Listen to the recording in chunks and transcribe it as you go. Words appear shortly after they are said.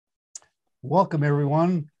Welcome,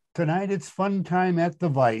 everyone. Tonight it's fun time at the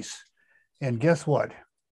Vice. And guess what?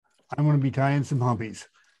 I'm going to be tying some humpies.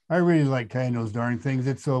 I really like tying those darn things.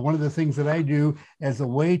 It's one of the things that I do as a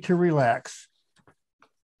way to relax.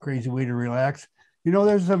 Crazy way to relax. You know,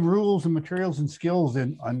 there's some rules and materials and skills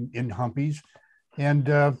in humpies, and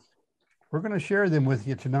we're going to share them with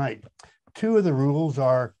you tonight. Two of the rules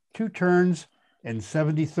are 2 turns and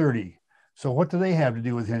 70-30. So what do they have to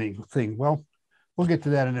do with anything? Well, we'll get to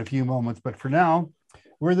that in a few moments, but for now,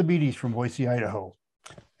 we're the Beattys from Boise, Idaho,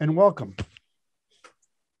 and welcome.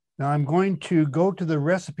 Now I'm going to go to the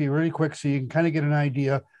recipe really quick so you can kind of get an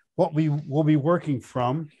idea what we will be working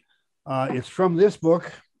from. It's from this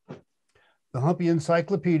book, the Humpy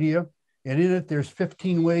Encyclopedia, and in it there's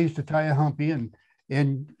 15 ways to tie a humpy,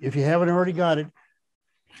 and if you haven't already got it,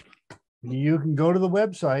 you can go to the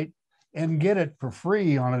website and get it for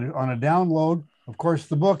free on a download. Of course,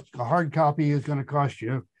 the book, a hard copy, is going to cost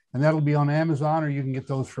you, and that'll be on Amazon, or you can get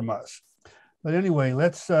those from us. But anyway,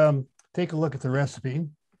 let's take a look at the recipe.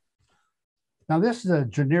 Now, this is a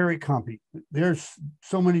generic humpy. There's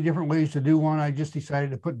so many different ways to do one. I just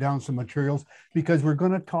decided to put down some materials because we're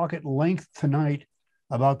going to talk at length tonight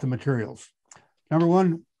about the materials. Number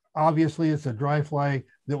one, obviously, it's a dry fly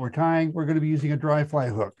that we're tying. We're going to be using a dry fly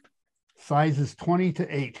hook. Size is 20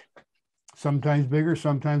 to 8. Sometimes bigger,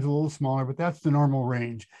 sometimes a little smaller, but that's the normal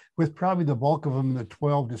range, with probably the bulk of them in the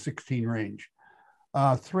 12 to 16 range.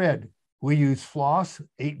 Thread, we use floss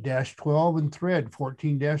 8-12 and thread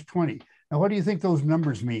 14-20. Now, what do you think those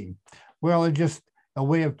numbers mean? Well, it's just a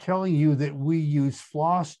way of telling you that we use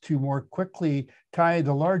floss to more quickly tie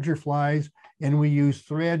the larger flies, and we use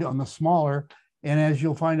thread on the smaller. And as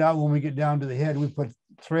you'll find out when we get down to the head, we put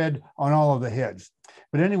thread on all of the heads.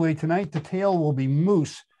 But anyway, tonight the tail will be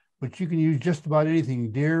moose, but you can use just about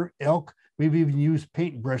anything, deer, elk. We've even used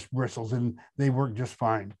paintbrush bristles, and they work just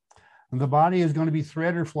fine. And the body is going to be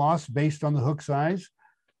thread or floss based on the hook size.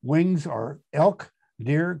 Wings are elk,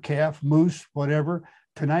 deer, calf, moose, whatever.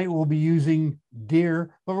 Tonight we'll be using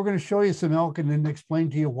deer, but we're going to show you some elk and then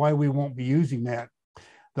explain to you why we won't be using that.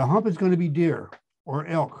 The hump is going to be deer or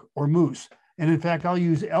elk or moose. And in fact, I'll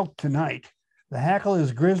use elk tonight. The hackle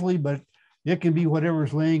is grizzly, but it can be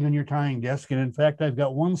whatever's laying on your tying desk. And in fact, I've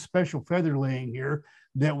got one special feather laying here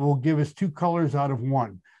that will give us 2 colors out of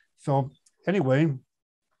 1. So anyway,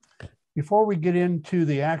 before we get into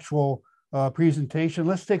the actual presentation,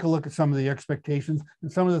 let's take a look at some of the expectations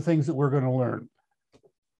and some of the things that we're going to learn.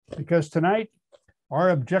 Because tonight, our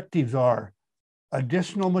objectives are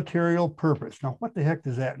additional material purpose. Now, what the heck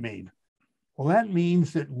does that mean? Well, that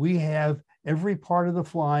means that we have every part of the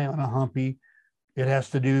fly on a humpy. It has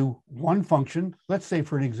to do one function. Let's say,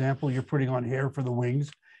 for an example, you're putting on hair for the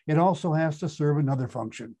wings. It also has to serve another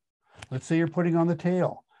function. Let's say you're putting on the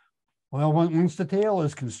tail. Well, once the tail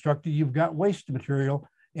is constructed, you've got waste material,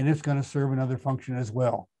 and it's going to serve another function as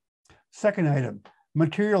well. Second item,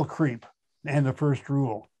 material creep, and the first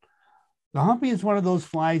rule. The humpy is one of those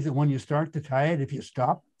flies that when you start to tie it, if you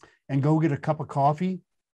stop and go get a cup of coffee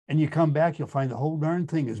and you come back, you'll find the whole darn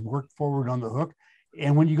thing is worked forward on the hook.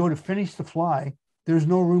 And when you go to finish the fly, there's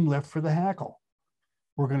no room left for the hackle.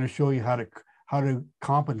 We're going to show you how to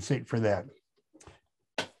compensate for that.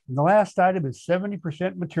 And the last item is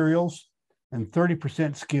 70% materials and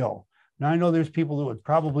 30% skill. Now, I know there's people that would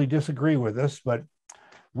probably disagree with us, but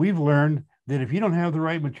we've learned that if you don't have the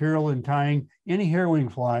right material in tying any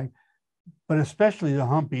hairwing fly, but especially the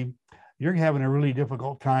humpy, you're having a really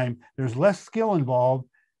difficult time. There's less skill involved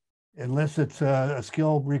unless it's a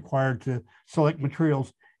skill required to select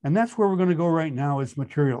materials. And that's where we're going to go right now is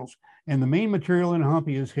materials. And the main material in a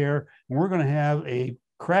humpy is hair. And we're going to have a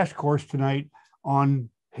crash course tonight on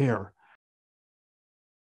hair.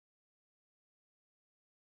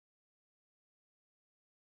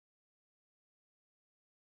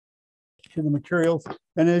 To the materials.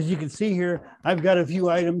 And as you can see here, I've got a few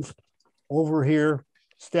items over here.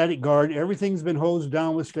 Static guard. Everything's been hosed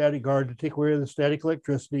down with static guard to take away the static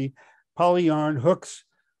electricity. Poly yarn, hooks.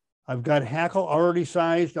 I've got hackle already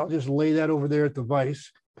sized. I'll just lay that over there at the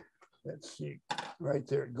vise. Let's see. Right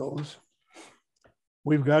there it goes.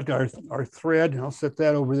 We've got our thread. I'll set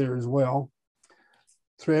that over there as well.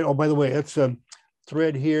 Thread. Oh, by the way, it's a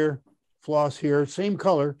thread here, floss here, same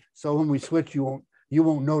color. So when we switch, you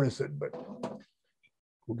won't notice it, but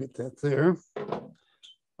we'll get that there.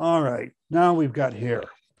 All right, now we've got hair.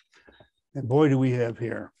 And boy, do we have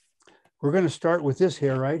hair. We're going to start with this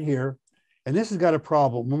hair right here. And this has got a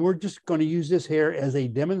problem. And we're just going to use this hair as a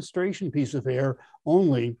demonstration piece of hair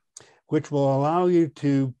only, which will allow you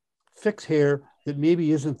to fix hair that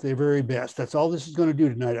maybe isn't the very best. That's all this is going to do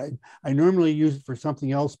tonight. I normally use it for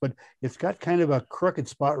something else, but it's got kind of a crooked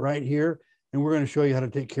spot right here. and we're going to show you how to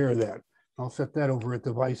take care of that. I'll set that over at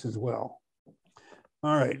the vise as well.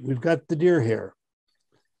 All right, we've got the deer hair.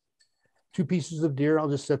 2 pieces of deer, I'll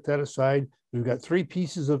just set that aside. We've got 3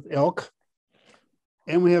 pieces of elk,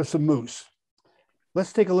 and we have some moose.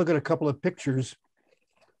 Let's take a look at a couple of pictures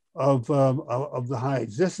of the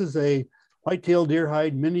hides. This is a white-tailed deer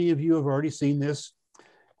hide. Many of you have already seen this.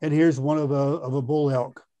 And here's one of a bull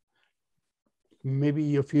elk.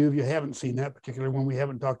 Maybe a few of you haven't seen that particular one. We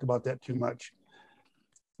haven't talked about that too much.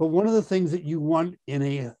 But one of the things that you want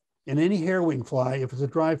in any hair wing fly, if it's a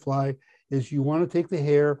dry fly, is you want to take the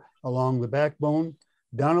hair along the backbone,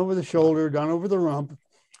 down over the shoulder, down over the rump.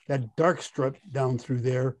 That dark strip down through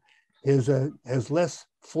there has less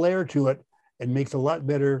flare to it and makes a lot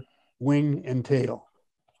better wing and tail.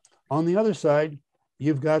 On the other side,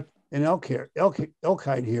 you've got an elk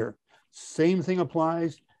hide here. Same thing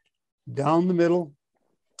applies down the middle.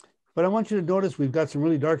 But I want you to notice we've got some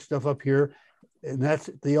really dark stuff up here, and that's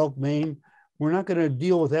the elk mane. We're not going to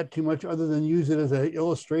deal with that too much other than use it as an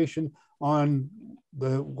illustration on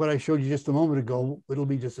what I showed you just a moment ago. It'll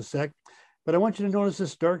be just a sec. But I want you to notice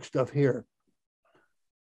this dark stuff here.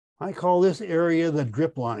 I call this area the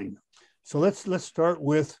drip line. So let's start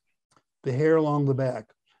with the hair along the back.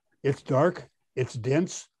 It's dark, it's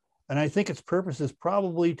dense, and I think its purpose is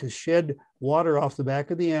probably to shed water off the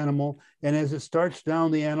back of the animal. And as it starts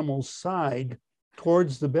down the animal's side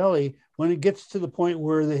towards the belly, when it gets to the point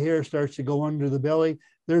where the hair starts to go under the belly,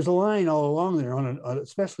 there's a line all along there,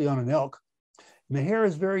 especially on an elk. And the hair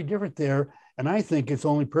is very different there. And I think its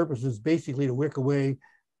only purpose is basically to wick away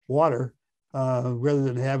water rather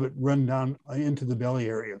than have it run down into the belly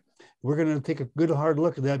area. We're going to take a good hard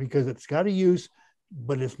look at that because it's got a use,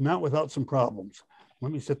 but it's not without some problems.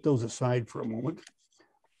 Let me set those aside for a moment.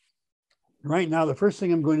 Right now, the first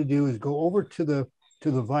thing I'm going to do is go over to the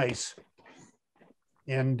vise.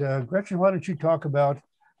 And Gretchen, why don't you talk about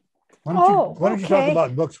talk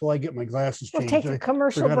about books while I get my glasses changed? We'll take a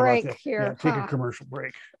commercial break here. Yeah, take a commercial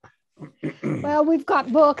break. Well, we've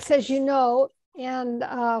got books, as you know, and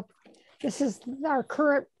this is our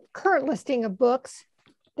current listing of books.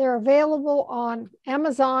 They're available on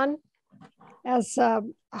Amazon as a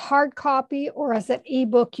hard copy or as an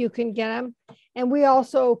ebook. You can get them. And we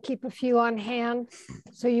also keep a few on hand,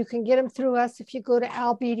 so you can get them through us if you go to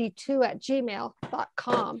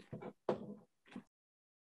albeatty2@gmail.com.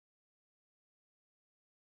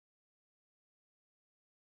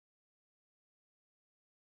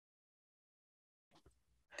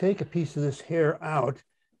 Take a piece of this hair out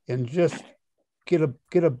and just get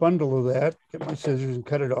a bundle of that, get my scissors and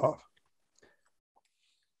cut it off.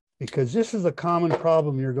 Because this is a common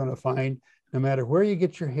problem you're going to find no matter where you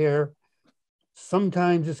get your hair.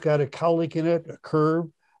 Sometimes it's got a cowlick in it, a curve.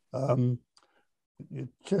 It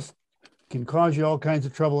just can cause you all kinds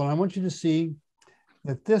of trouble. And I want you to see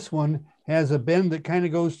that this one has a bend that kind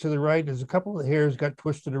of goes to the right. There's a couple of hairs got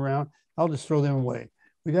twisted around. I'll just throw them away.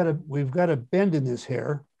 We've got a bend in this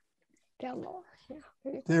hair. Down lower. Yeah.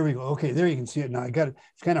 There we go. Okay, there you can see it now.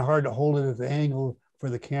 It's kind of hard to hold it at the angle for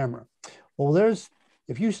the camera. Well,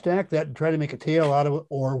 if you stack that and try to make a tail out of it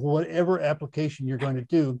or whatever application you're going to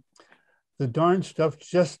do, the darn stuff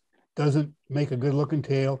just doesn't make a good looking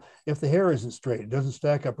tail if the hair isn't straight. It doesn't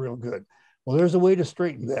stack up real good. Well, there's a way to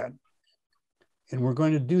straighten that. And we're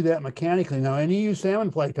going to do that mechanically. Now, any of you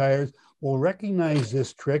salmon fly tires will recognize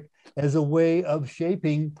this trick as a way of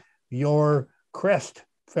shaping your crest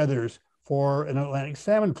feathers for an Atlantic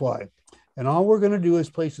salmon fly. And all we're going to do is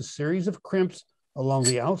place a series of crimps along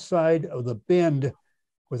the outside of the bend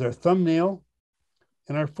with our thumbnail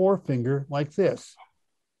and our forefinger like this.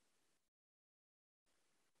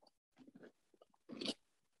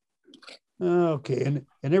 Okay, and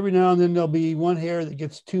every now and then there'll be one hair that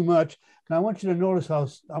gets too much. And I want you to notice how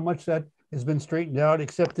much that has been straightened out,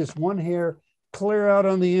 except this one hair clear out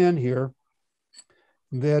on the end here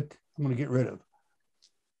that I'm going to get rid of.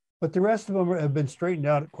 But the rest of them have been straightened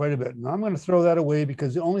out quite a bit. Now I'm going to throw that away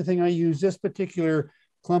because the only thing I use this particular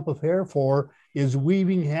clump of hair for is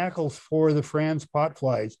weaving hackles for the Franz pot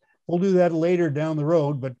flies. We'll do that later down the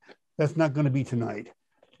road, but that's not going to be tonight.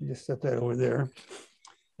 Just set that over there.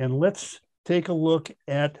 And let's take a look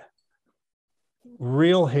at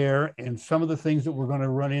real hair and some of the things that we're going to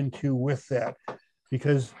run into with that.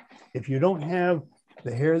 Because if you don't have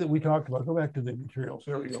the hair that we talked about, go back to the materials.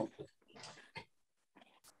 There we go.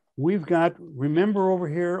 We've got, remember over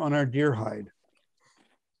here on our deer hide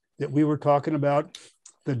that we were talking about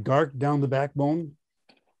the dark down the backbone?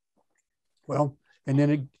 Well, and then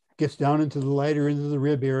it gets down into the lighter, into the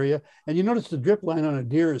rib area. And you notice the drip line on a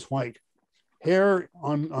deer is white. Hair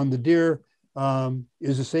on the deer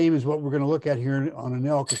is the same as what we're going to look at here on an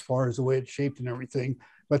elk as far as the way it's shaped and everything,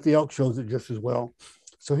 but the elk shows it just as well.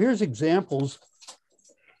 So here's examples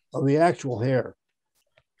of the actual hair.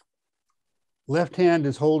 Left hand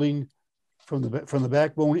is holding from the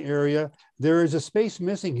backbone area. There is a space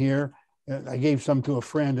missing here. I gave some to a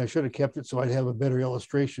friend. I should have kept it so I'd have a better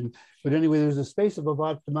illustration. But anyway, there's a space of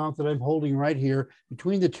about the amount that I'm holding right here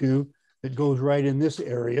between the two that goes right in this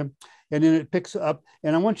area. And then it picks up.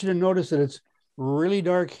 And I want you to notice that it's really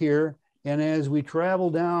dark here. And as we travel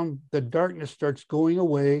down, the darkness starts going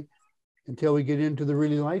away until we get into the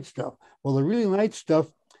really light stuff. Well, the really light stuff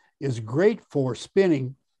is great for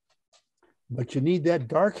spinning, but you need that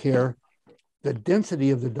dark hair, the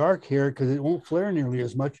density of the dark hair, because it won't flare nearly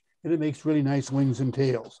as much, and it makes really nice wings and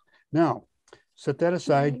tails. Now, set that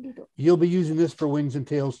aside. You'll be using this for wings and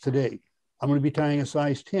tails today. I'm going to be tying a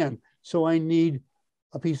size 10, so I need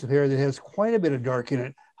a piece of hair that has quite a bit of dark in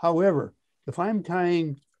it. However, if I'm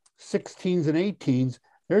tying 16s and 18s,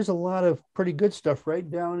 there's a lot of pretty good stuff right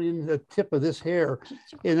down in the tip of this hair,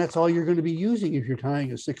 and that's all you're going to be using if you're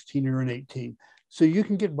tying a 16 or an 18. So you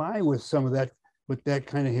can get by with some of that, with that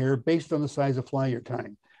kind of hair based on the size of fly you're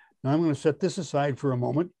tying. Now I'm going to set this aside for a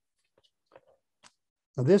moment.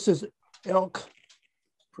 Now this is elk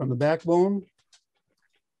from the backbone,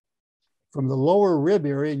 from the lower rib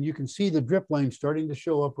area, and you can see the drip line starting to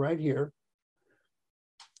show up right here.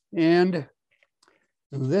 And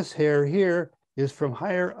this hair here is from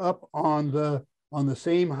higher up on the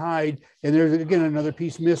same hide, and there's again another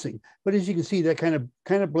piece missing. But as you can see, that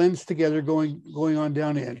kind of blends together going on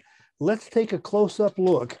down in. Let's take a close-up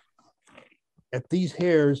look at these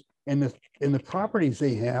hairs and the properties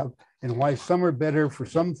they have and why some are better for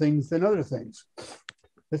some things than other things.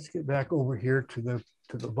 Let's get back over here to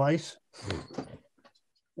the vise.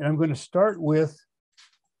 And I'm going to start with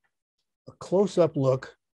a close-up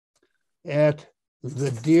look at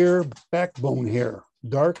the deer backbone hair,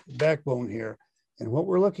 dark backbone hair. And what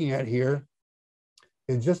we're looking at here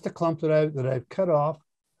is just a clump that I've cut off.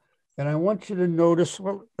 And I want you to notice,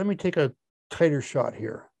 well, let me take a tighter shot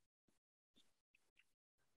here.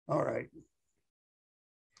 All right. I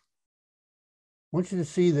want you to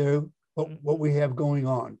see there what we have going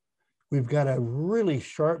on. We've got a really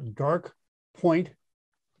sharp, dark point,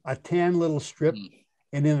 a tan little strip,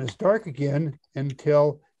 and then it's dark again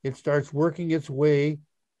until it starts working its way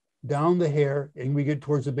down the hair, and we get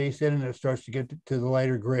towards the base end, and it starts to get to the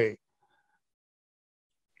lighter gray.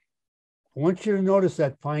 I want you to notice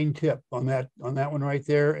that fine tip on that one right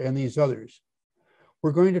there and these others.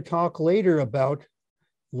 We're going to talk later about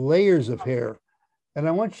layers of hair, and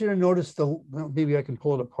I want you to notice well, maybe I can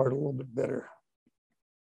pull it apart a little bit better.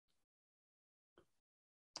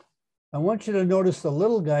 I want you to notice the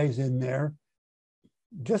little guys in there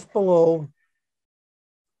just below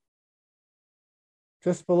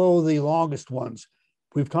the longest ones.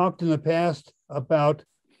 We've talked in the past about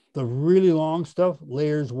the really long stuff,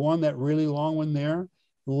 layers 1, that really long one there,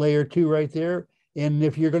 layer 2 right there. And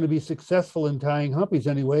if you're going to be successful in tying humpies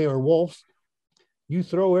anyway, or wolves, you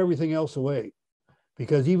throw everything else away.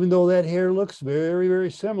 Because even though that hair looks very,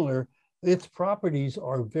 very similar, its properties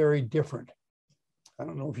are very different. I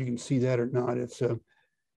don't know if you can see that or not. It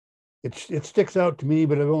sticks out to me,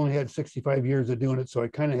 but I've only had 65 years of doing it, so I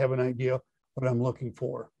kind of have an idea what I'm looking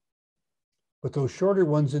for. But those shorter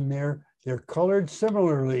ones in there, they're colored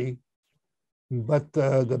similarly, but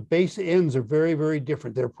the base ends are very, very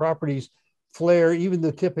different. Their properties flare, even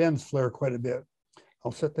the tip ends flare quite a bit.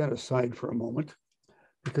 I'll set that aside for a moment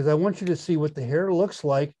because I want you to see what the hair looks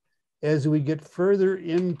like as we get further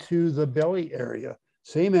into the belly area.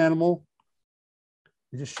 Same animal.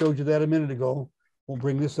 I just showed you that a minute ago. We'll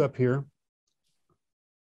bring this up here.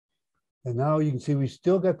 And now you can see we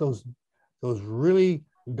still got those really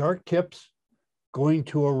dark tips going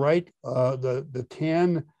to a right, the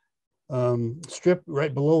tan strip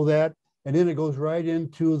right below that, and then it goes right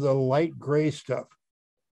into the light gray stuff.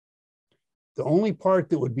 The only part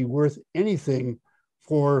that would be worth anything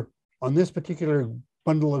on this particular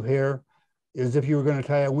bundle of hair is if you were going to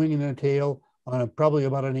tie a wing and a tail on probably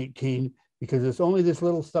about an 18, because it's only this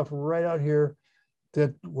little stuff right out here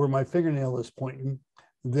that where my fingernail is pointing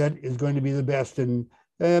that is going to be the best, and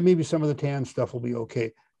maybe some of the tan stuff will be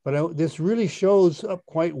okay. But this really shows up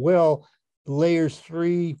quite well layers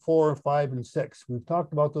 3, 4, 5, and 6. We've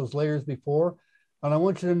talked about those layers before, and I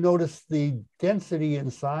want you to notice the density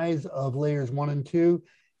and size of layers 1 and 2,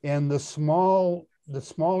 and the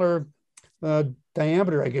smaller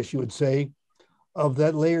diameter, I guess you would say, of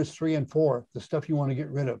that layers 3 and 4, the stuff you want to get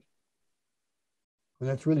rid of. And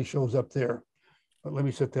that really shows up there. But let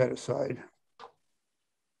me set that aside.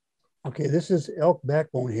 Okay, this is elk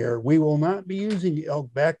backbone hair. We will not be using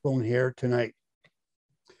elk backbone hair tonight.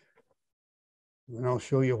 And I'll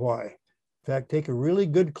show you why. In fact, take a really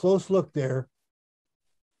good close look there.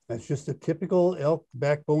 That's just a typical elk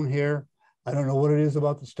backbone hair. I don't know what it is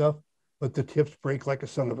about the stuff, but the tips break like a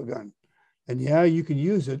son of a gun. And yeah, you can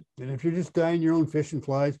use it. And if you're just dyeing your own fish and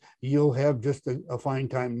flies, you'll have just a fine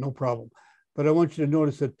time, no problem. But I want you to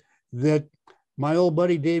notice that my old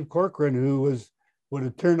buddy Dave Corcoran, who would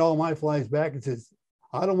have turned all my flies back and says,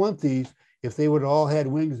 I don't want these if they would have all had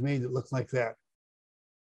wings made that looked like that.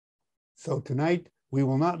 So tonight, we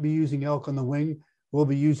will not be using elk on the wing. We'll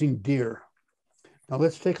be using deer. Now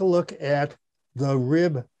let's take a look at the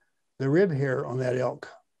rib hair on that elk.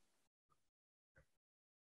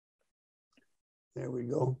 There we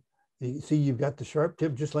go. You can see you've got the sharp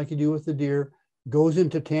tip just like you do with the deer, goes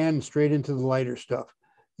into tan straight into the lighter stuff.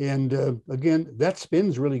 And again, that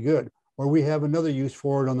spins really good. Or we have another use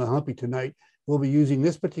for it on the humpy tonight. We'll be using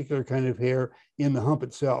this particular kind of hair in the hump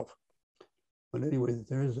itself. But anyway,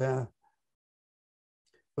 there's that.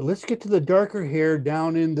 But let's get to the darker hair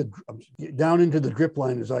down into the drip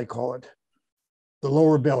line, as I call it, the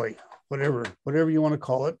lower belly, whatever you want to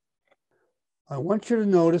call it. I want you to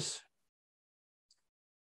notice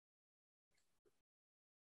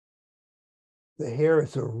the hair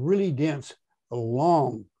is a really dense,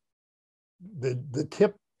 long. The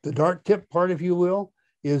tip, the dark tip part, if you will,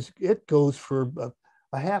 it goes for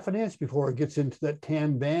a half an inch before it gets into that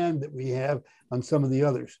tan band that we have on some of the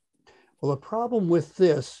others. Well, the problem with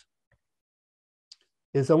this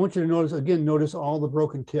is I want you to notice all the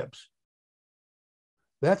broken tips.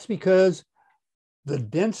 That's because the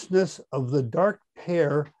denseness of the dark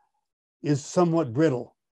hair is somewhat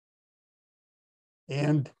brittle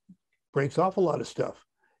and breaks off a lot of stuff.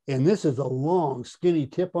 And this is a long, skinny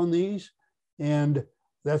tip on these, and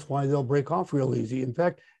that's why they'll break off real easy. In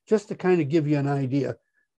fact, just to kind of give you an idea,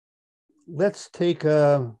 let's take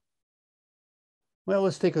a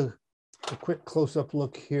quick close-up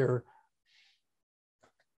look here.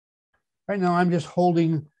 Right now, I'm just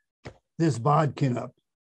holding this bodkin up.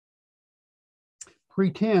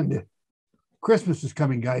 Pretend Christmas is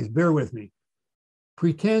coming, guys. Bear with me.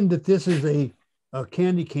 Pretend that this is a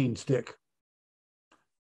candy cane stick.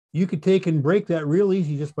 You could take and break that real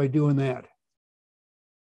easy just by doing that,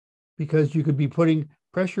 because you could be putting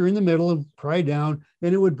pressure in the middle and pry down,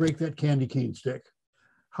 and it would break that candy cane stick.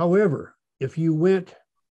 However, if you went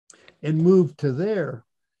and moved to there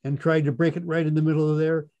and tried to break it right in the middle of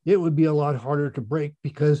there, it would be a lot harder to break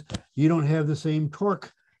because you don't have the same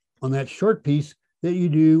torque on that short piece that you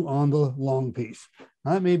do on the long piece.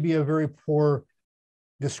 Now, that may be a very poor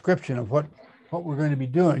description of what we're going to be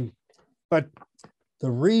doing, but the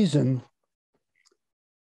reason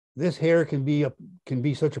this hair can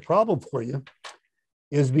be such a problem for you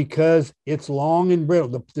is because it's long and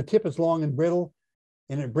brittle. The tip is long and brittle,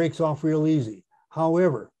 and it breaks off real easy.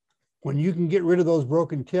 However, when you can get rid of those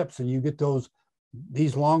broken tips and you get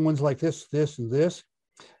these long ones like this, and this,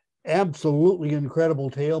 absolutely incredible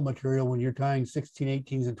tail material when you're tying 16,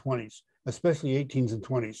 18s, and 20s, especially 18s and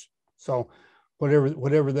 20s. So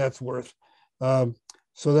whatever that's worth.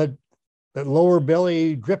 So that lower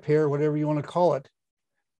belly drip hair, whatever you want to call it,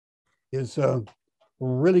 is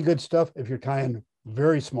really good stuff if you're tying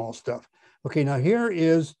very small stuff. Okay, now here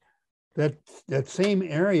is that same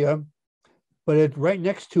area, but right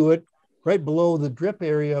next to it, right below the drip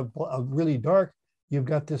area of really dark, you've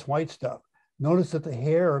got this white stuff. Notice that the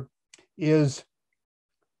hair is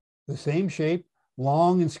the same shape,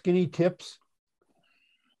 long and skinny tips.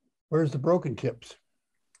 Where's the broken tips?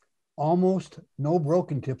 Almost no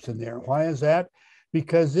broken tips in there. Why is that?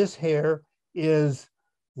 Because this hair is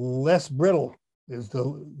less brittle, is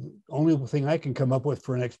the only thing I can come up with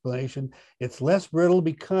for an explanation. It's less brittle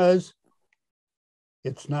because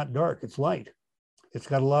it's not dark, it's light. It's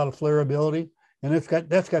got a lot of flareability, and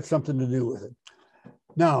that's got something to do with it.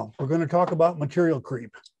 Now, we're going to talk about material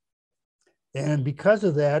creep. And because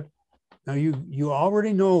of that, now you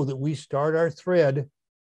already know that we start our thread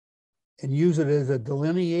and use it as a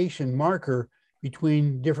delineation marker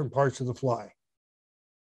between different parts of the fly.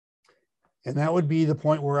 And that would be the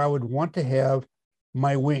point where I would want to have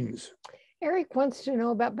my wings. Eric wants to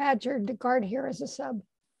know about badger guard hair as a sub.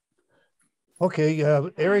 Okay,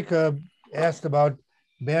 Eric asked about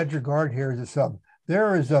badger guard hair as a sub.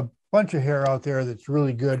 There is a bunch of hair out there that's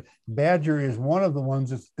really good. Badger is one of the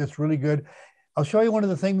ones that's really good. I'll show you one of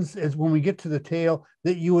the things is when we get to the tail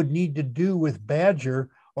that you would need to do with badger,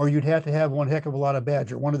 or you'd have to have one heck of a lot of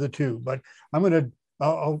badger, one of the two. But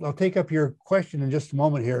I'll take up your question in just a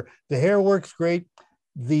moment here. The hair works great.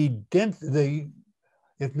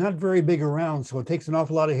 It's It's not very big around, so it takes an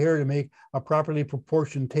awful lot of hair to make a properly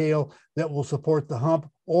proportioned tail that will support the hump,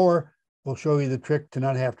 or we'll show you the trick to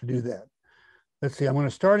not have to do that. Let's see, I'm going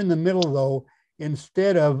to start in the middle though,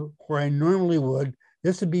 instead of where I normally would.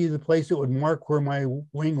 This would be the place that would mark where my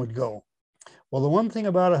wing would go. Well, the one thing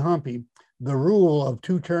about a humpy, the rule of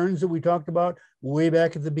 2 turns that we talked about way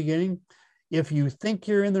back at the beginning, if you think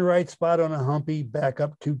you're in the right spot on a humpy, back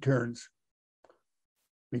up 2 turns.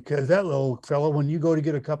 Because that little fellow, when you go to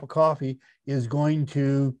get a cup of coffee, is going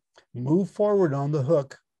to move forward on the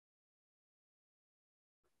hook.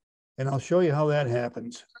 And I'll show you how that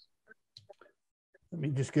happens. Let me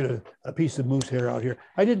just get a piece of moose hair out here.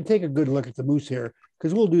 I didn't take a good look at the moose hair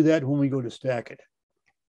because we'll do that when we go to stack it.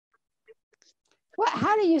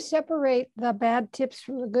 How do you separate the bad tips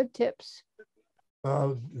from the good tips?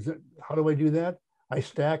 How do I do that? I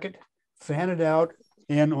stack it, fan it out,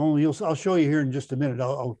 and I'll show you here in just a minute.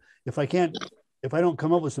 If I don't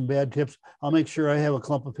come up with some bad tips, I'll make sure I have a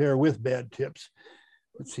clump of hair with bad tips.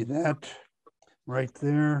 Let's see that right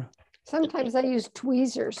there. Sometimes I use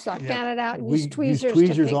tweezers, so I fan it out and we use tweezers. Use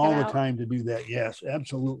tweezers all the time to do that. Yes,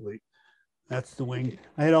 absolutely. That's the wing.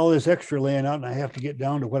 I had all this extra laying out, and I have to get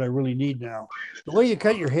down to what I really need now. The way you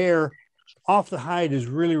cut your hair off the hide is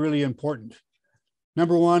really, really important.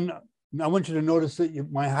 Number one, I want you to notice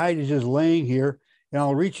that my hide is just laying here, and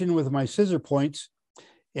I'll reach in with my scissor points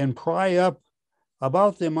and pry up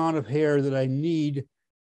about the amount of hair that I need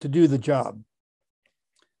to do the job.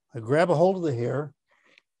 I grab a hold of the hair.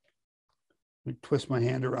 Let me twist my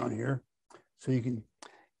hand around here so you can,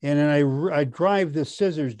 and then I drive the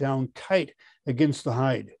scissors down tight against the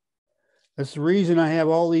hide. That's the reason I have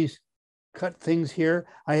all these cut things here.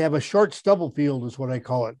 I have a short stubble field is what I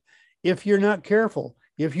call it. If you're not careful,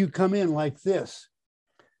 if you come in like this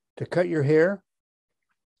to cut your hair,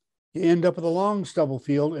 you end up with a long stubble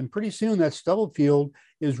field, and pretty soon that stubble field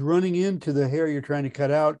is running into the hair you're trying to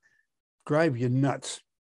cut out, drive you nuts.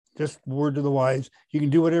 Just word to the wise. You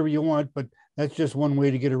can do whatever you want, but that's just one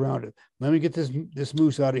way to get around it. Let me get this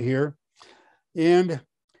moose out of here. And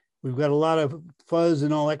we've got a lot of fuzz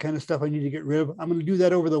and all that kind of stuff I need to get rid of. I'm going to do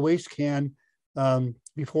that over the waste can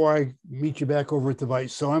before I meet you back over at the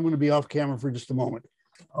vise. So I'm going to be off camera for just a moment.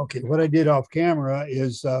 Okay, what I did off camera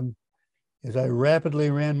is I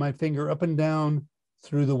rapidly ran my finger up and down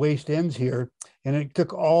through the waste ends here, and it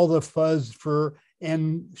took all the fuzz, fur,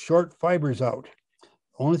 and short fibers out.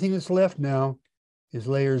 The only thing that's left now is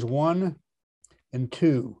layers 1 and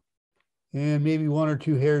 2, and maybe 1 or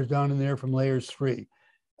 2 hairs down in there from layers 3.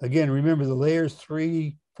 Again, remember the layers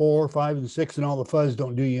 3, 4, 5, and 6 and all the fuzz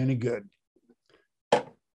don't do you any good.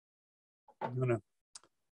 I'm going to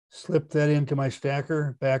slip that into my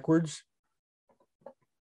stacker backwards.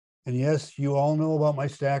 And yes, you all know about my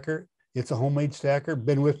stacker. It's a homemade stacker.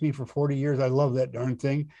 Been with me for 40 years. I love that darn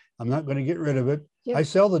thing. I'm not going to get rid of it. Yep. I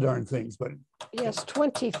sell the darn things, but yes,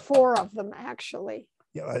 24 of them actually.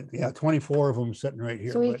 Yeah, 24 of them sitting right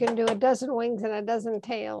here. So you can do a dozen wings and a dozen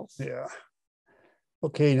tails. Yeah.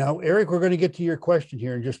 Okay, now, Eric, we're going to get to your question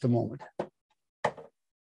here in just a moment.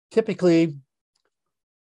 Typically,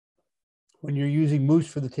 when you're using moose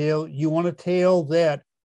for the tail, you want a tail that,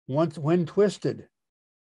 when twisted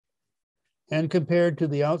and compared to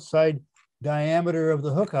the outside diameter of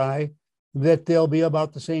the hook eye, that they'll be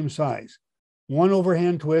about the same size. One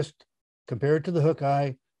overhand twist compared to the hook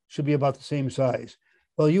eye should be about the same size.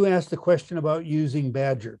 Well, you asked the question about using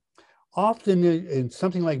badger. Often in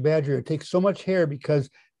something like badger, it takes so much hair because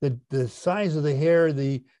the size of the hair,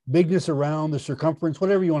 the bigness around, the circumference,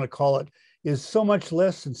 whatever you want to call it, is so much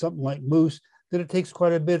less than something like moose that it takes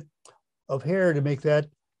quite a bit of hair to make that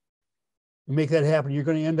happen. You're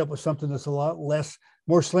going to end up with something that's a lot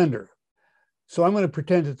more slender. So I'm going to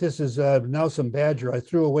pretend that this is now some badger. I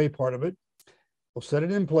threw away part of it. We'll set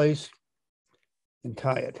it in place and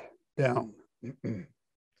tie it down.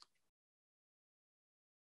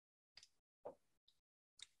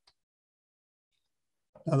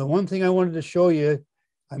 Now, the one thing I wanted to show you,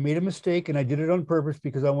 I made a mistake and I did it on purpose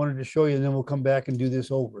because I wanted to show you, and then we'll come back and do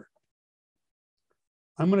this over.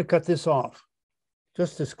 I'm going to cut this off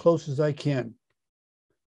just as close as I can.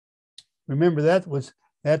 Remember, that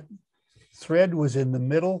thread was in the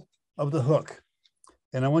middle of the hook.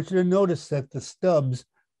 And I want you to notice that the stubs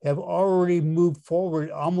have already moved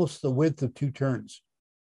forward almost the width of 2 turns.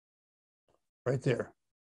 Right there.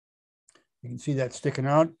 You can see that sticking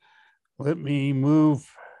out. Let me move.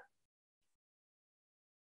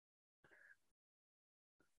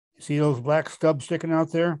 See those black stubs sticking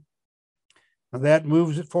out there? Now that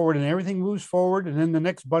moves it forward, and everything moves forward, and then the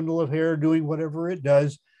next bundle of hair doing whatever it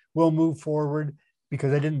does will move forward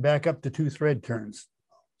because I didn't back up to 2 thread turns.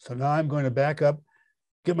 So now I'm going to back up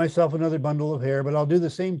get myself another bundle of hair, but I'll do the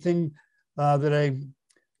same thing that I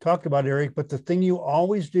talked about, Eric. But the thing you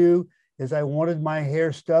always do is I wanted my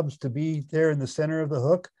hair stubs to be there in the center of the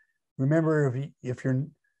hook. Remember, if you're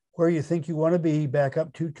where you think you want to be, back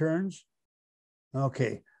up 2 turns.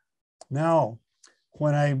 Okay. Now,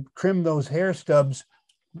 when I trim those hair stubs,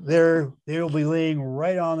 they'll be laying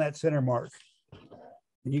right on that center mark.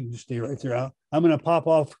 And you can just stay right there. I'm going to pop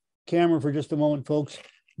off camera for just a moment, folks.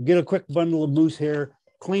 Get a quick bundle of moose hair,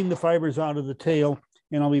 clean the fibers out of the tail,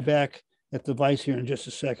 and I'll be back at the vise here in just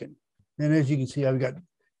a second. And as you can see, I've got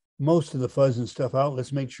most of the fuzz and stuff out.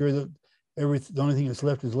 Let's make sure that the only thing that's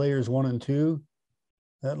left is layers 1 and 2.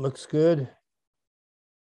 That looks good.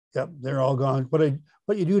 Yep, they're all gone.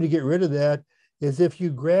 What you do to get rid of that is if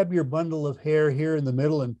you grab your bundle of hair here in the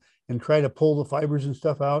middle and try to pull the fibers and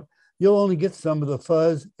stuff out, you'll only get some of the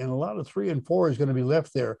fuzz, and a lot of 3 and 4 is going to be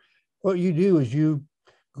left there. What you do is you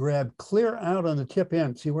grab clear out on the tip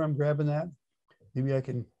end. See where I'm grabbing that? Maybe I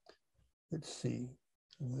can, let's see.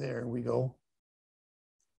 There we go.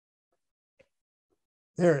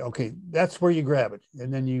 There, okay, that's where you grab it.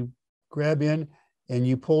 And then you grab in and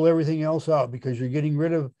you pull everything else out because you're getting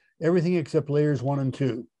rid of everything except layers 1 and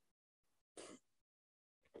 2.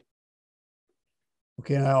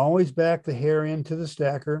 Okay, and I always back the hair into the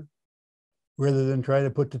stacker rather than try to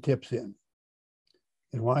put the tips in.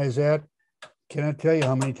 And why is that? Cannot tell you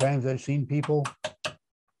how many times I've seen people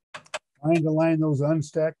trying to line those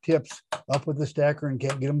unstacked tips up with the stacker and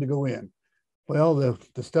can't get them to go in. Well,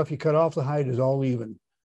 the stuff you cut off the hide is all even.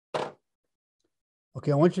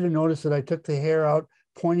 Okay, I want you to notice that I took the hair out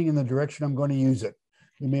pointing in the direction I'm going to use it.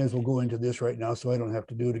 You may as well go into this right now so I don't have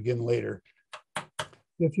to do it again later.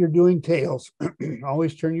 If you're doing tails,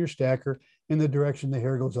 always turn your stacker in the direction the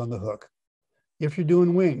hair goes on the hook. If you're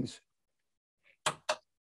doing wings,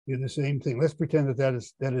 do the same thing. Let's pretend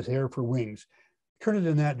that is hair for wings. Turn it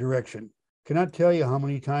in that direction. Cannot tell you how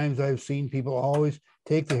many times I've seen people always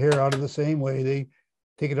take the hair out of the same way. They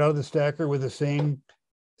take it out of the stacker with the same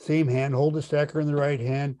hand, hold the stacker in the right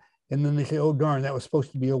hand, and then they say, oh, darn, that was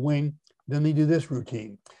supposed to be a wing. Then they do this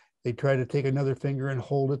routine. They try to take another finger and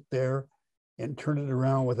hold it there and turn it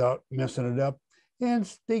around without messing it up.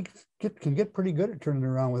 And they can get pretty good at turning it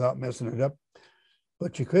around without messing it up.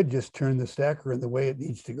 But you could just turn the stacker in the way it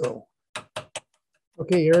needs to go.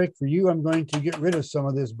 Okay, Eric, for you, I'm going to get rid of some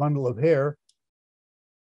of this bundle of hair.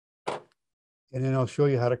 And then I'll show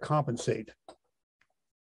you how to compensate.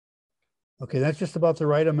 Okay, that's just about the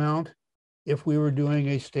right amount if we were doing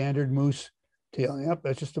a standard moose tail. Yep,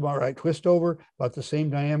 that's just about right. Twist over, about the same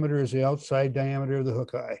diameter as the outside diameter of the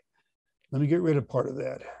hook eye. Let me get rid of part of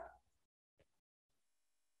that.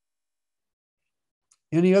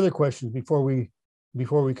 Any other questions before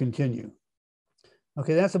we continue?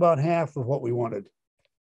 Okay, that's about half of what we wanted.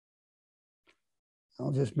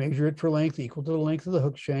 I'll just measure it for length equal to the length of the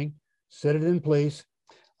hook shank, set it in place.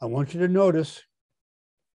 I want you to notice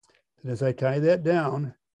that as I tie that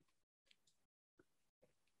down,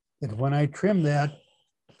 that when I trim that,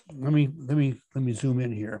 let me zoom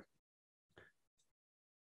in here.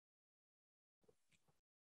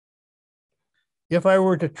 If I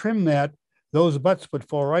were to trim that, those butts would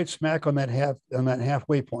fall right smack on that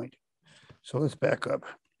halfway point. So let's back up.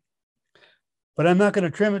 But I'm not going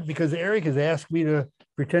to trim it because Eric has asked me to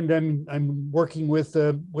pretend I'm working with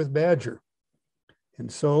Badger.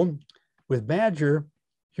 And so with Badger,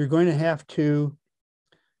 you're going to have to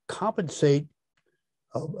compensate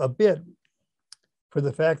a bit for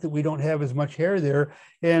the fact that we don't have as much hair there.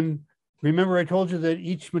 And remember, I told you that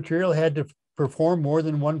each material had to perform more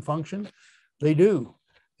than one function. They do.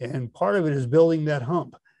 And part of it is building that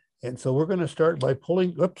hump. And so we're going to start by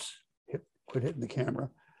pulling, oops, quit hitting the camera,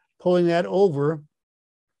 pulling that over,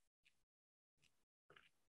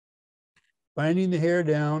 binding the hair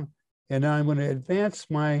down, and now I'm going to advance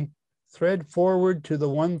my thread forward to the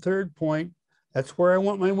 1/3 point. That's where I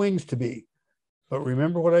want my wings to be. But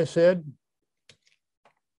remember what I said?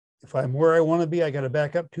 If I'm where I want to be, I got to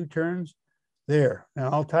back up 2 turns. There.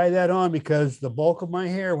 Now I'll tie that on because the bulk of my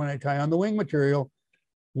hair when I tie on the wing material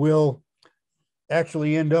will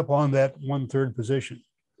actually end up on that 1/3 position.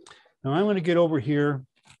 Now I'm going to get over here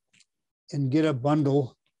and get a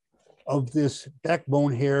bundle of this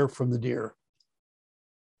backbone hair from the deer.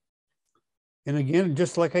 And again,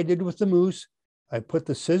 just like I did with the moose, I put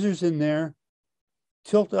the scissors in there,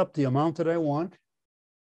 tilt up the amount that I want,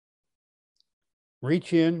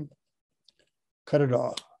 reach in, cut it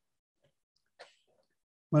off.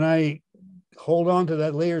 When I hold on to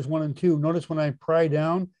that layers 1 and 2, notice when I pry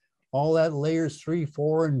down, all that layers 3,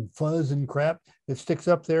 4 and fuzz and crap that sticks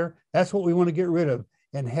up there, that's what we want to get rid of.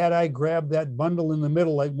 And had I grabbed that bundle in the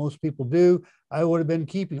middle like most people do, I would have been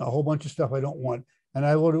keeping a whole bunch of stuff I don't want. And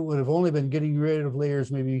I would have only been getting rid of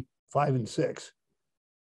layers maybe 5 and 6.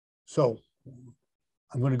 So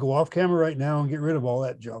I'm going to go off camera right now and get rid of all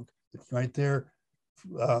that junk. It's right there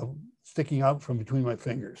sticking out from between my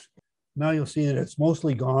fingers. Now you'll see that it's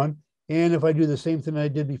mostly gone. And if I do the same thing I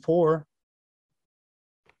did before,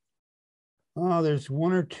 oh, there's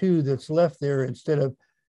 1 or 2 that's left there instead of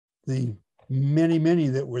the many, many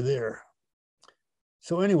that were there.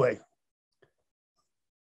 So anyway,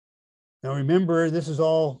 now remember, this is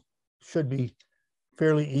all should be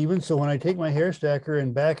fairly even. So when I take my hair stacker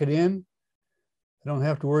and back it in, I don't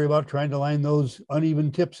have to worry about trying to line those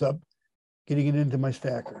uneven tips up, getting it into my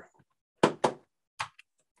stacker.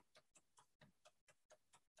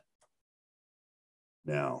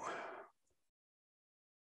 Now,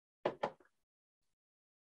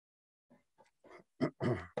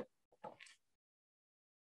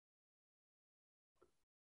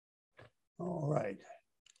 all right.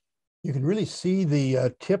 You can really see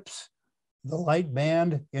the tips, the light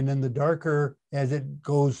band, and then the darker as it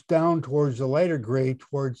goes down towards the lighter gray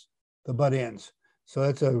towards the butt ends. So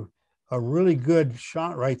that's a really good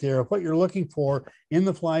shot right there. What you're looking for in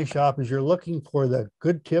the fly shop is you're looking for the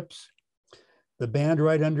good tips, the band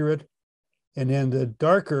right under it, and then the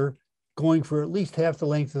darker going for at least half the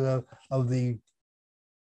length of the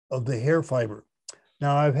hair fiber.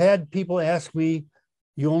 Now I've had people ask me,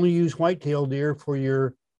 you only use white-tailed deer for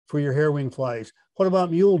your hair wing flies. What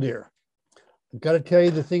about mule deer? I've got to tell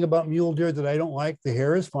you the thing about mule deer that I don't like. The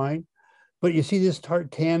hair is fine, but you see this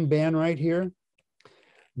tan band right here?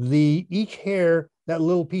 Each hair, that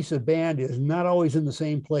little piece of band is not always in the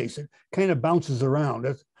same place. It kind of bounces around.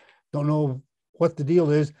 I don't know what the deal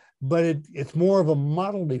is, but it's more of a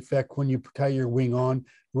mottled effect when you tie your wing on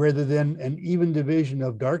rather than an even division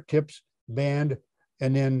of dark tips, band,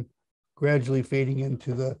 and then gradually fading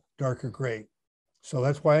into the darker gray. So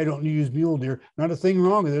that's why I don't use mule deer. Not a thing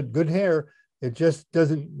wrong with it, good hair. It just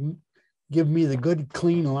doesn't give me the good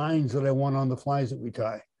clean lines that I want on the flies that we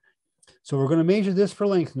tie. So we're going to measure this for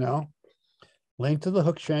length now. Length of the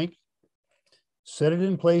hook shank. Set it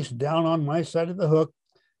in place down on my side of the hook.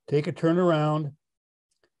 Take a turn around.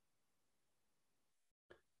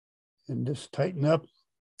 And just tighten up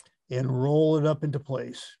and roll it up into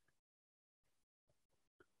place.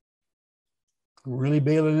 Really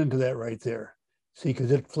bailing into that right there. See,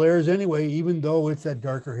 because it flares anyway, even though it's that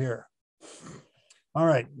darker hair. All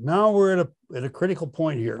right, now we're at a critical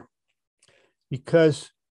point here,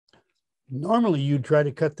 because normally you'd try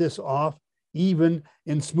to cut this off even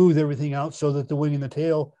and smooth everything out so that the wing and the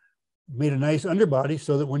tail made a nice underbody,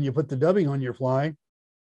 so that when you put the dubbing on your fly,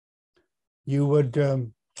 you would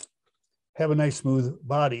have a nice smooth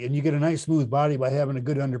body. And you get a nice smooth body by having a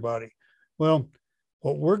good underbody. Well,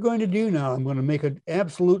 what we're going to do now, I'm going to make an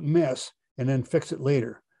absolute mess and then fix it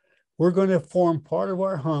later. We're going to form part of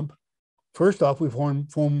our hump. First off, we form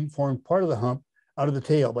part of the hump out of the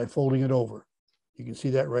tail by folding it over. You can see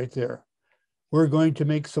that right there. We're going to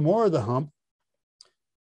make some more of the hump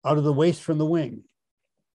out of the waist from the wing.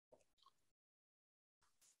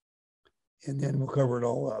 And then we'll cover it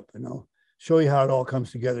all up, and I'll show you how it all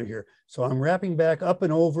comes together here. So I'm wrapping back up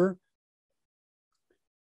and over.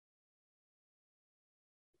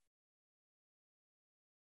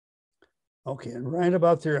 Okay, and right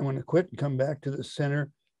about there, I'm going to quit and come back to the center,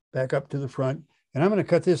 back up to the front. And I'm going to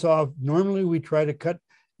cut this off. Normally we try to cut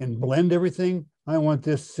and blend everything. I want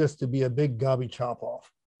this just to be a big gobby chop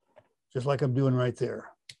off, just like I'm doing right there.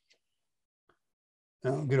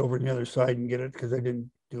 Now I'll get over to the other side and get it, because I didn't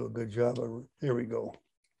do a good job. There we go.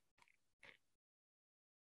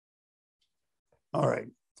 All right,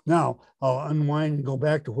 now I'll unwind and go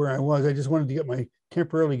back to where I was. I just wanted to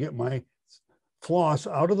temporarily get my floss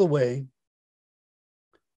out of the way.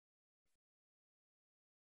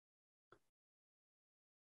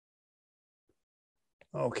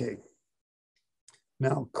 Okay.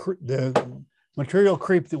 Now, the material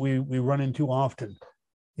creep that we run into often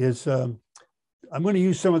is, I'm going to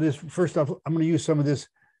use some of this. First off, I'm going to use some of this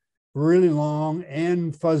really long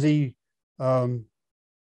and fuzzy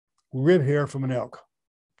rib hair from an elk.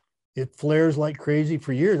 It flares like crazy.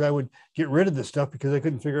 For years, I would get rid of this stuff because I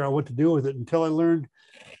couldn't figure out what to do with it until I learned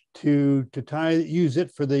to use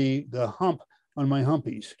it for the hump on my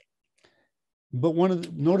humpies. But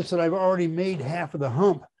notice that I've already made half of the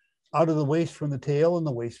hump out of the waist from the tail and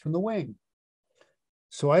the waist from the wing.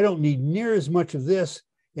 So I don't need near as much of this,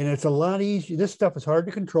 and it's a lot easier. This stuff is hard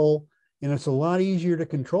to control, and it's a lot easier to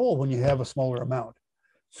control when you have a smaller amount.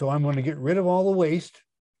 So I'm going to get rid of all the waist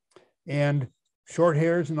and short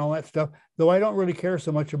hairs and all that stuff, though I don't really care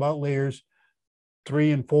so much about layers.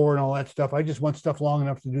 3 and 4 and all that stuff. I just want stuff long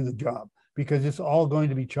enough to do the job because it's all going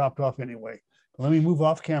to be chopped off anyway. Let me move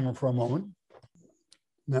off camera for a moment.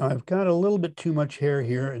 Now I've got a little bit too much hair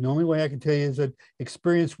here, and the only way I can tell you is that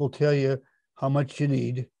experience will tell you how much you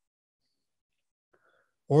need.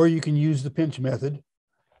 Or you can use the pinch method.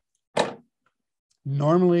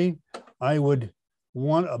 Normally, I would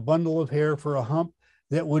want a bundle of hair for a hump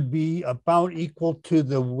that would be about equal to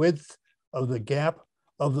the width of the gap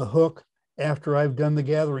of the hook after I've done the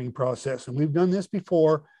gathering process. And we've done this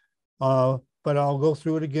before, but I'll go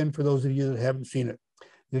through it again for those of you that haven't seen it.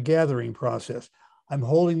 The gathering process. I'm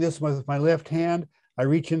holding this with my left hand. I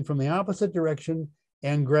reach in from the opposite direction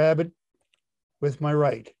and grab it with my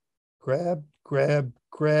right. Grab, grab,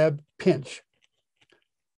 grab, pinch.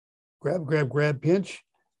 Grab, grab, grab, pinch.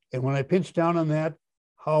 And when I pinch down on that,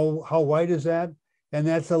 how wide is that? And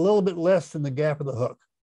that's a little bit less than the gap of the hook.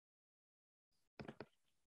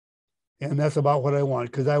 And that's about what I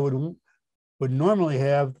want, because I would normally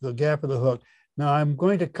have the gap of the hook. Now I'm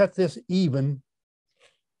going to cut this even,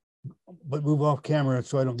 but move off camera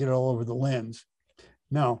so I don't get it all over the lens.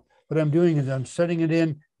 Now, what I'm doing is I'm setting it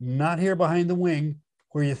in, not here behind the wing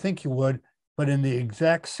where you think you would, but in the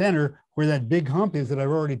exact center where that big hump is that I've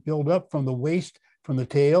already built up from the waist, from the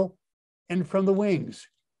tail, and from the wings.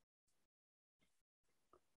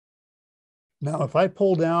 Now, if I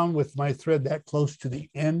pull down with my thread that close to the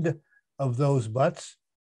end of those butts,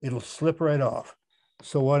 it'll slip right off.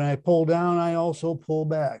 So when I pull down, I also pull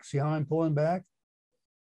back. See how I'm pulling back?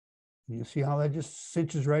 You see how that just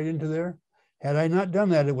cinches right into there? Had I not done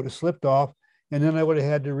that, it would have slipped off, and then I would have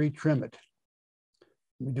had to retrim it.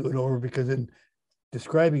 Let me do it over because in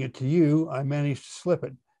describing it to you, I managed to slip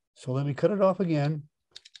it. So let me cut it off again,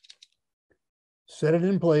 set it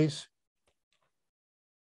in place.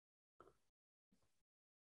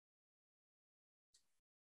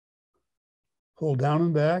 Pull down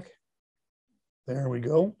and back. There we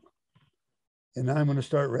go. And now I'm going to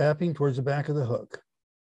start wrapping towards the back of the hook.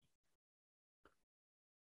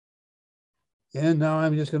 And now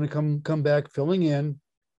I'm just going to come back filling in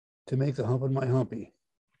to make the hump of my humpy.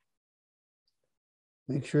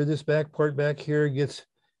 Make sure this back part back here gets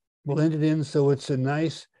blended in so it's a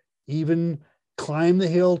nice, even climb the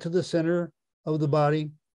hill to the center of the body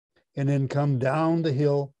and then come down the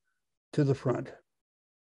hill to the front.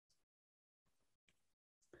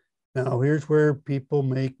 Now, here's where people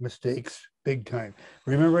make mistakes big time.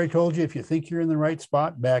 Remember I told you if you think you're in the right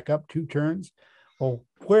spot, back up 2 turns. Well,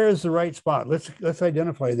 where is the right spot? Let's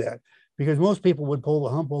identify that, because most people would pull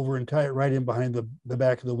the hump over and tie it right in behind the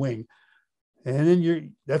back of the wing. And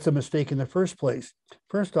then that's a mistake in the first place.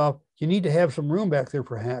 First off, you need to have some room back there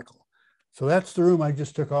for hackle. So that's the room I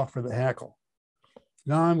just took off for the hackle.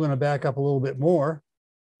 Now I'm going to back up a little bit more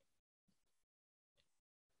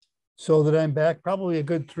so that I'm back probably a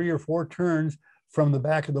good 3 or 4 turns from the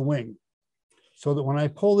back of the wing. So that when I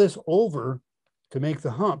pull this over to make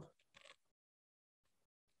the hump,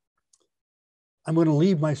 I'm going to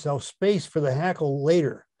leave myself space for the hackle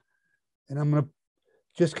later. And I'm going to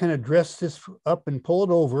just kind of dress this up and pull it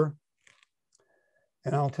over.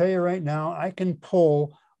 And I'll tell you right now, I can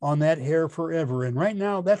pull on that hair forever. And right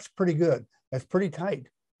now, that's pretty good. That's pretty tight.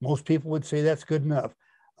 Most people would say that's good enough.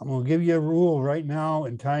 I'm going to give you a rule right now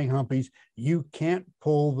in tying humpies. You can't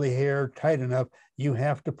pull the hair tight enough. You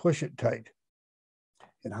have to push it tight.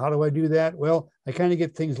 And how do I do that? Well, I kind of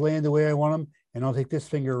get things laying the way I want them. And I'll take this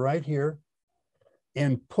finger right here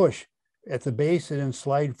and push at the base and then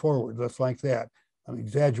slide forward, just like that. I'm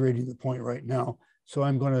exaggerating the point right now. So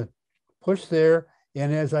I'm going to push there.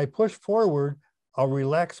 And as I push forward, I'll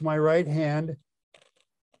relax my right hand,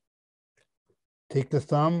 take the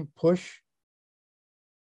thumb, push.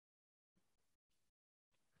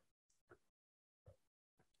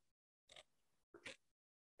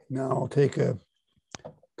 Now I'll take a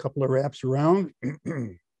couple of wraps around. Now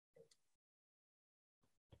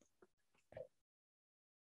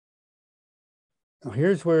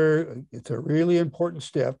here's where it's a really important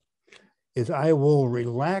step, is I will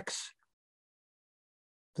relax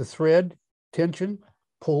the thread tension,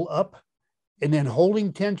 pull up, and then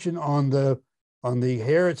holding tension on the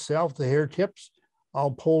hair itself, the hair tips,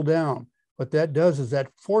 I'll pull down. What that does is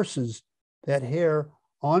that forces that hair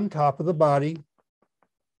on top of the body.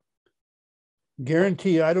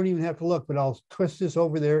 Guarantee you, I don't even have to look, but I'll twist this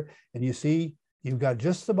over there and you see, you've got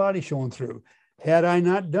just the body showing through. Had I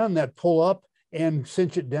not done that pull up and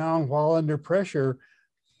cinch it down while under pressure,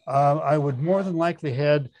 I would more than likely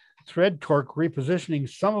had thread torque repositioning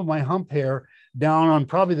some of my hump hair down on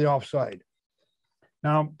probably the offside.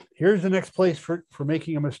 Now, here's the next place for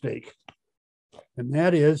making a mistake. And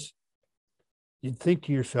that is, you'd think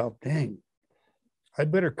to yourself, dang,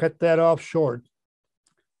 I'd better cut that off short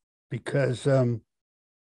because well,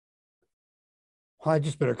 I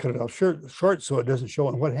just better cut it off short so it doesn't show.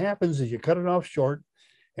 And what happens is you cut it off short,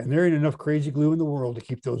 and there ain't enough crazy glue in the world to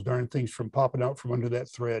keep those darn things from popping out from under that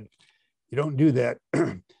thread. You don't do that.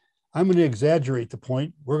 I'm going to exaggerate the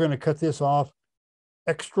point. We're going to cut this off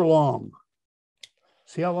extra long.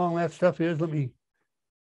 See how long that stuff is? There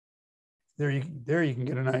you can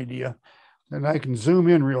get an idea. And I can zoom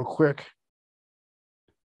in real quick.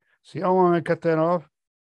 See how long I cut that off?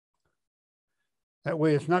 That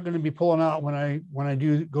way it's not going to be pulling out when I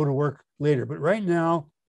do go to work later. But right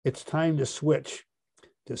now it's time to switch.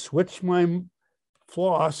 To switch my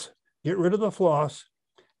floss, get rid of the floss,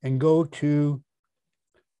 and go to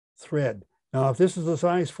thread. Now, if this is a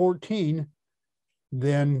size 14,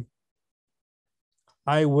 then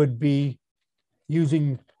I would be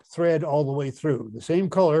using thread all the way through. The same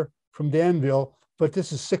color from Danville, but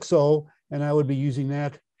this is 6/0, and I would be using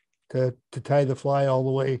that to tie the fly all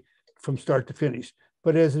the way from start to finish.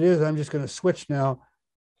 But as it is, I'm just going to switch now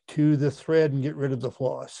to the thread and get rid of the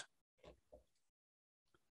floss.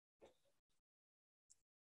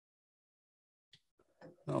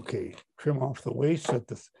 Okay, trim off the waist, set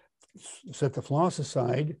the floss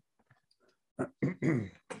aside.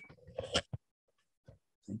 Thank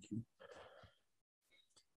you.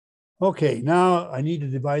 Okay, now I need to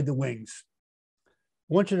divide the wings.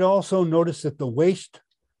 I want you to also notice that the waist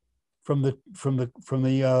from the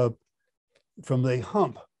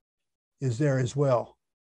hump is there as well.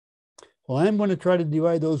 Well, I'm going to try to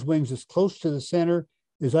divide those wings as close to the center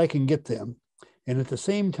as I can get them. And at the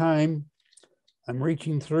same time, I'm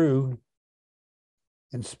reaching through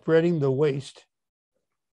and spreading the waist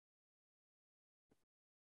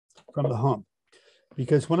from the hump.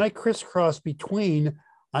 Because when I crisscross between,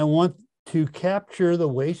 I want to capture the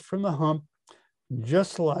waist from the hump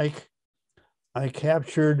just like I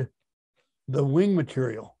captured the wing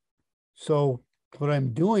material. So what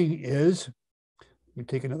I'm doing is, let me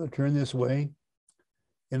take another turn this way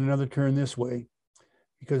and another turn this way,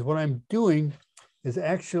 because what I'm doing is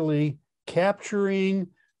actually capturing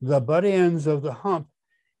the butt ends of the hump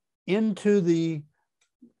into the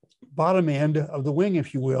bottom end of the wing,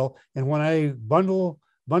 if you will. And when I bundle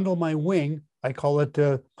my wing, I call it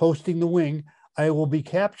posting the wing, I will be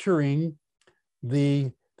capturing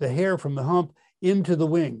the hair from the hump into the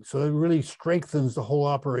wing. So it really strengthens the whole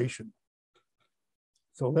operation.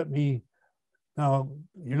 So now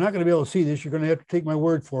you're not going to be able to see this. You're going to have to take my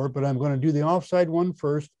word for it, but I'm going to do the offside one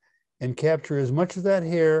first and capture as much of that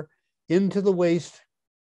hair into the waist,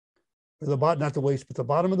 or the bottom, not the waist, but the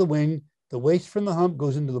bottom of the wing. The waist from the hump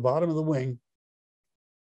goes into the bottom of the wing.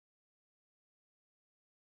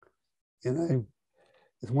 And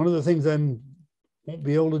it's one of the things I won't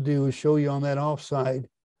be able to do is show you on that offside.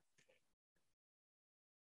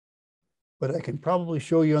 But I can probably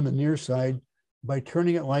show you on the near side by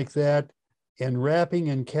turning it like that and wrapping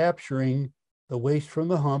and capturing the waist from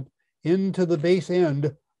the hump into the base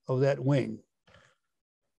end of that wing.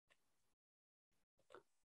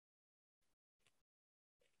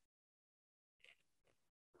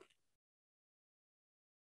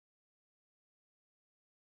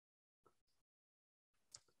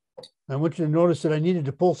 I want you to notice that I needed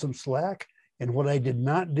to pull some slack. And what I did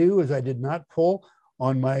not do is I did not pull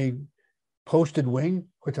on my posted wing,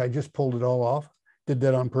 which I just pulled it all off. Did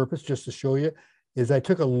that on purpose just to show you, is I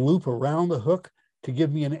took a loop around the hook to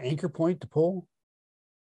give me an anchor point to pull.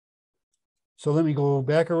 So let me go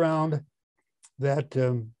back around that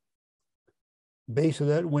base of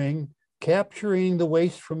that wing, capturing the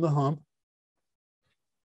waist from the hump.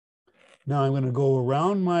 Now I'm going to go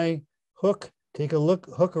around my hook, take a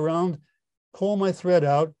hook around, pull my thread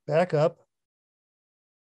out, back up.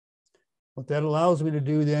 What that allows me to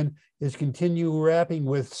do then is continue wrapping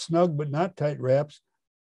with snug but not tight wraps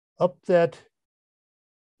up that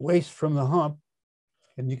waist from the hump.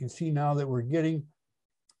 And you can see now that we're getting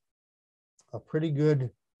a pretty good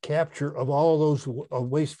capture of all of those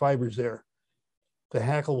waist fibers there. The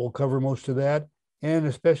hackle will cover most of that, and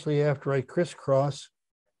especially after I crisscross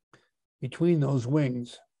between those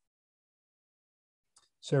wings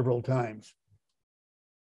several times.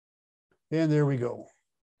 And there we go.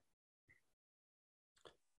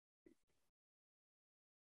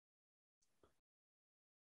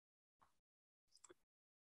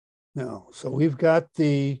 Now, so we've got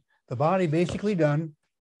the body basically done,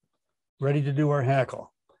 ready to do our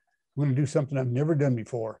hackle. I'm going to do something I've never done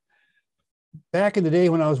before. Back in the day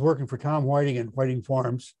when I was working for Tom Whiting and Whiting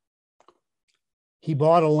Farms, he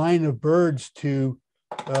bought a line of birds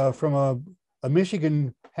from a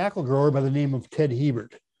Michigan hackle grower by the name of Ted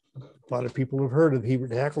Hebert. A lot of people have heard of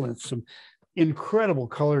Hebert hackle, and it's some incredible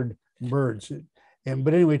colored birds.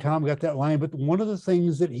 But anyway, Tom got that line. But one of the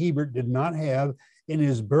things that Hebert did not have in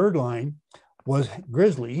his bird line was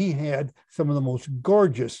grizzly. He had some of the most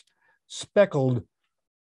gorgeous speckled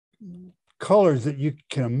colors that you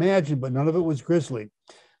can imagine, but none of it was grizzly.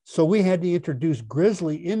 So we had to introduce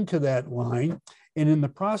grizzly into that line. And in the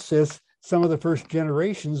process, some of the first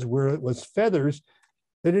generations where it was feathers,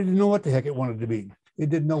 they didn't know what the heck it wanted to be. It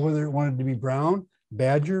didn't know whether it wanted to be brown,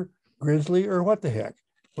 badger, grizzly, or what the heck.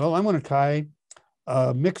 Well, I'm going to tie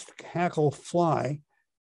a mixed hackle fly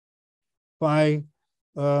by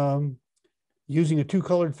using a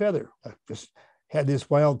two-colored feather. I just had this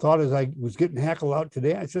wild thought as I was getting hackle out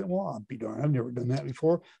today. I said, well, I'll be darned, I've never done that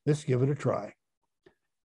before. Let's give it a try.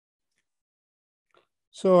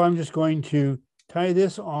 So I'm just going to tie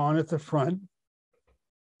this on at the front.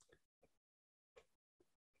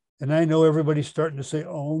 And I know everybody's starting to say,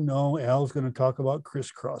 oh no, Al's going to talk about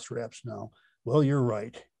crisscross wraps now. Well, you're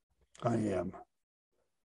right. I am.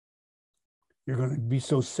 You're going to be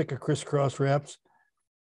so sick of crisscross wraps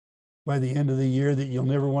by the end of the year that you'll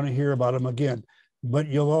never want to hear about them again. But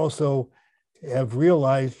you'll also have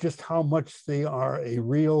realized just how much they are a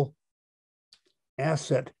real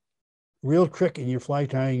asset, real trick in your fly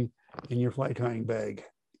tying bag.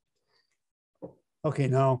 Okay,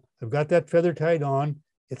 now I've got that feather tied on.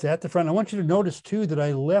 It's at the front. I want you to notice too that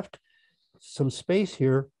I left some space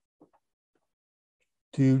here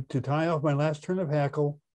to tie off my last turn of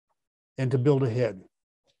hackle and to build a head.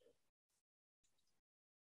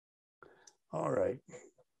 All right.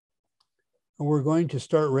 And we're going to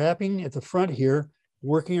start wrapping at the front here,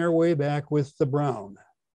 working our way back with the brown.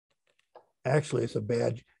 Actually, it's a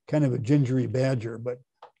badge, kind of a gingery badger, but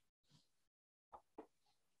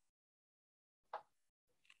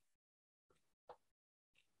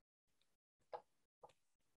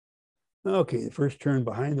okay, the first turn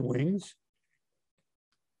behind the wings.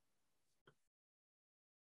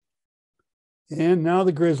 And now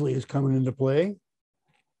the grizzly is coming into play.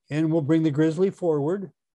 And we'll bring the grizzly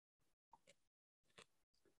forward.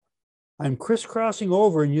 I'm crisscrossing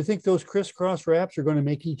over, and you think those crisscross wraps are going to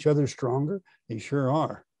make each other stronger? They sure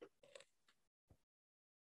are.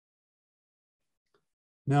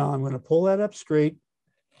 Now I'm going to pull that up straight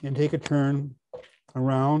and take a turn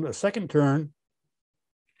around, a second turn.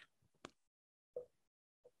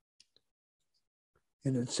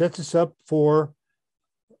 And it sets us up for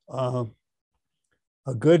a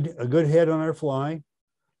good head on our fly.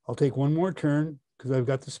 I'll take one more turn because I've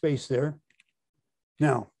got the space there.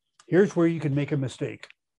 Now, here's where you can make a mistake.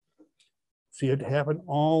 See it happen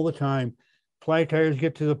all the time. Fly tyers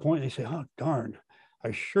get to the point, they say, oh, darn,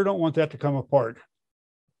 I sure don't want that to come apart.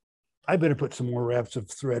 I better put some more wraps of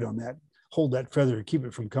thread on that, hold that feather to keep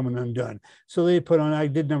it from coming undone. So they put on, I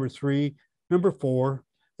did number 3, number 4,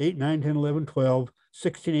 8, 9, 10, 11, 12,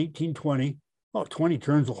 16, 18, 20. Well, 20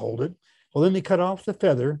 turns will hold it. Well, then they cut off the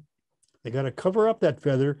feather. They got to cover up that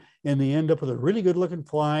feather, and they end up with a really good looking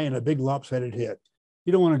fly and a big lopsided head.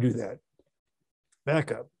 You don't want to do that.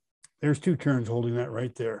 Back up. There's 2 turns holding that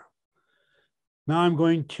right there. Now I'm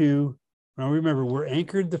going to, now remember, we're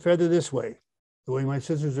anchored the feather this way, the way my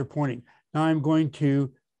scissors are pointing. Now I'm going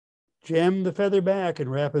to jam the feather back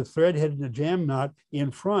and wrap a thread head in a jam knot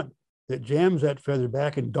in front that jams that feather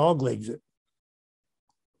back and dog legs it.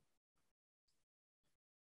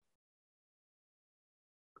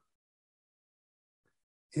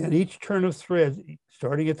 And each turn of thread,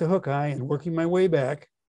 starting at the hook eye and working my way back.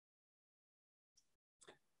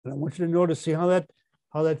 And I want you to notice, see how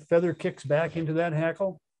that feather kicks back into that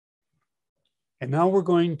hackle? And now we're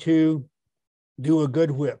going to do a good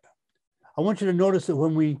whip. I want you to notice that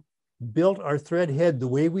when we built our thread head the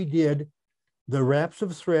way we did, the wraps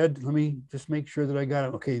of thread, let me just make sure that I got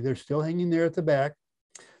it. Okay, they're still hanging there at the back.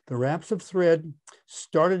 The wraps of thread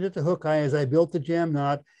started at the hook eye as I built the jam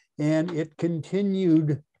knot, and it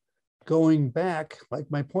continued going back like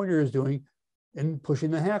my pointer is doing and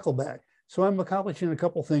pushing the hackle back. So I'm accomplishing a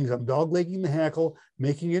couple things. I'm doglegging the hackle,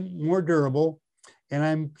 making it more durable, and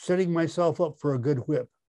I'm setting myself up for a good whip.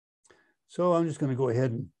 So I'm just going to go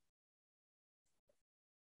ahead and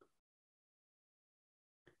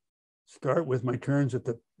start with my turns at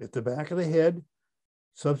the back of the head,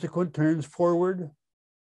 subsequent turns forward.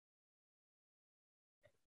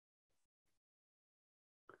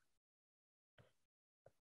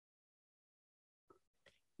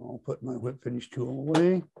 I'll put my whip finish tool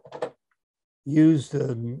away. Use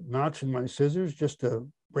the notch in my scissors just to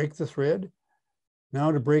break the thread.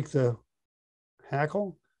 Now to break the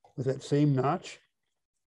hackle with that same notch.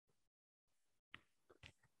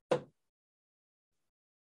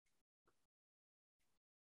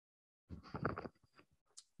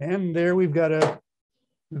 And there we've got a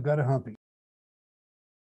humpy.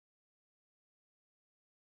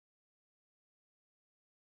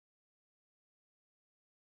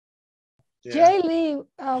 Yeah. Jay Lee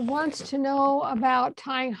wants to know about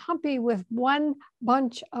tying humpy with one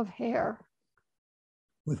bunch of hair.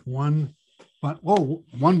 With one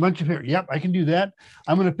bunch of hair. Yep, I can do that.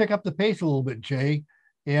 I'm going to pick up the pace a little bit, Jay,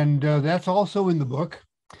 and that's also in the book.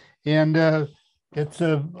 And it's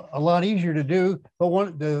a lot easier to do.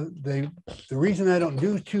 But the reason I don't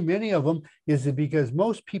do too many of them is that because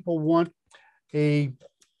most people want a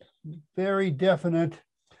very definite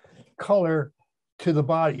color to the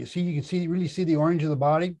body. You can really see the orange of the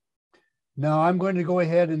body. Now I'm going to go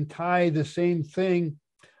ahead and tie the same thing,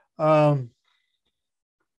 and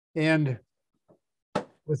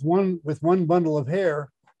with one bundle of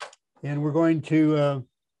hair, and we're going to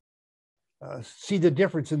see the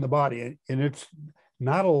difference in the body. And it's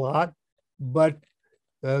not a lot, but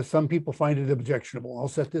some people find it objectionable. I'll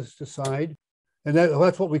set this aside, and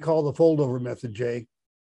that's what we call the fold over method, Jay.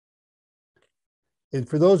 And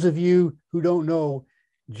for those of you who don't know,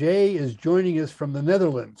 Jay is joining us from the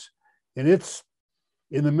Netherlands, and it's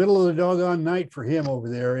in the middle of the doggone night for him over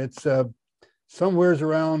there. It's somewhere's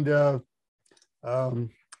around 2,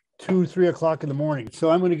 3 o'clock in the morning. So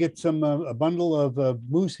I'm going to get a bundle of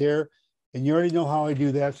moose hair, and you already know how I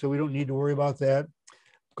do that, so we don't need to worry about that.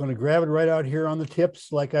 I'm going to grab it right out here on the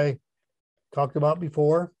tips, like I talked about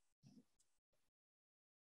before,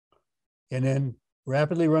 and then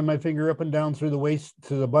rapidly run my finger up and down through the waist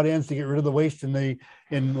to the butt ends to get rid of the waist in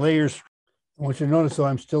layers. I want you to notice, so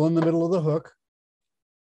I'm still in the middle of the hook,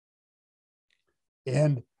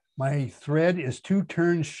 and my thread is 2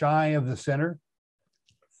 turns shy of the center,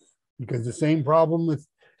 because the same problem with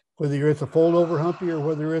whether it's a fold over humpy or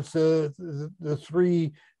whether it's the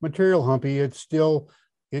 3 material humpy,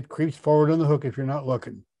 it creeps forward on the hook if you're not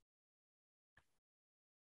looking.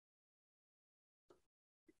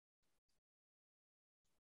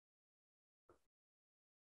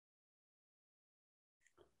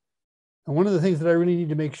 And one of the things that I really need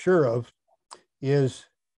to make sure of is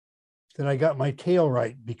that I got my tail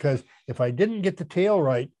right, because if I didn't get the tail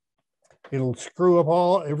right, it'll screw up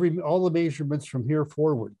all the measurements from here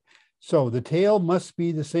forward. So the tail must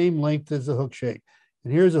be the same length as the hook shape.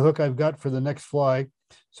 And here's a hook I've got for the next fly.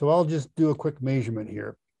 So I'll just do a quick measurement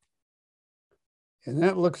here. And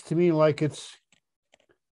that looks to me like it's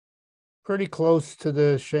pretty close to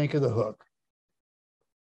the shank of the hook.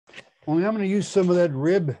 Only I'm going to use some of that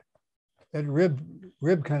rib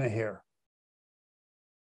kind of hair.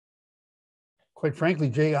 Quite frankly,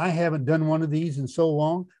 Jay, I haven't done one of these in so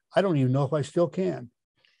long, I don't even know if I still can.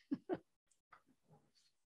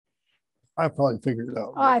 I probably figured it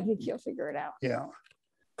out. Oh, I think you'll figure it out. Yeah.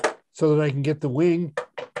 So that I can get the wing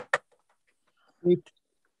shaped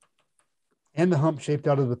and the hump shaped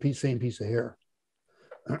out of the same piece of hair.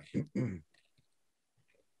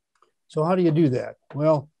 So how do you do that?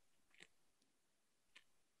 Well,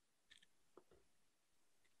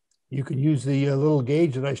 you can use the little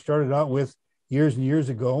gauge that I started out with years and years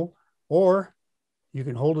ago, or you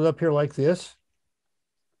can hold it up here like this.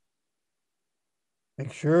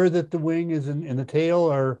 Make sure that the wing is and the tail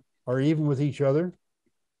are even with each other.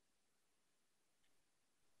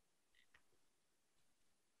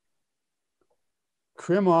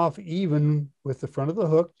 Trim off even with the front of the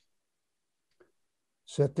hook.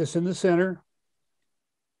 Set this in the center.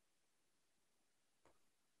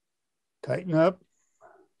 Tighten up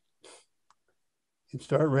and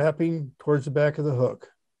start wrapping towards the back of the hook.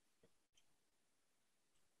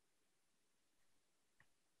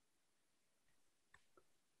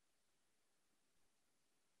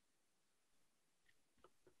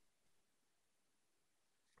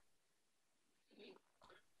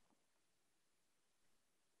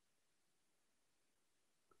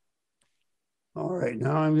 All right,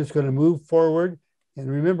 now I'm just going to move forward. And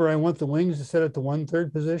remember, I want the wings to set at the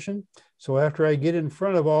 1/3 position. So after I get in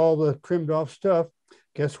front of all the trimmed off stuff,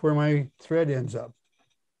 guess where my thread ends up?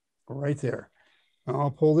 Right there. Now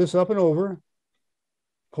I'll pull this up and over,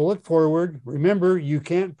 pull it forward. Remember, you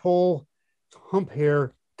can't pull hump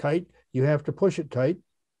hair tight. You have to push it tight.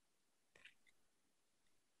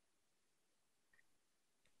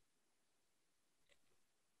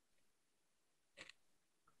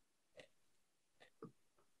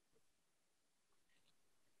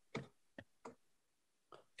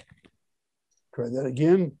 Try that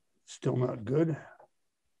again. Still not good.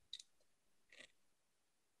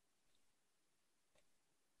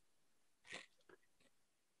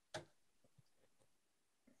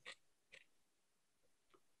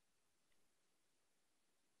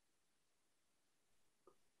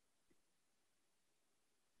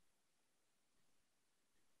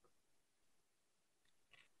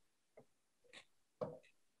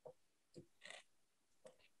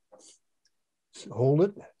 hold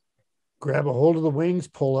it, grab a hold of the wings,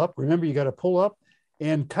 pull up. Remember, you got to pull up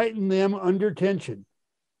and tighten them under tension.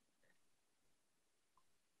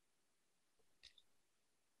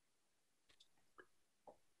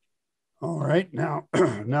 All right, now,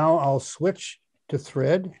 now I'll switch to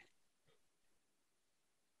thread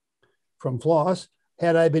from floss.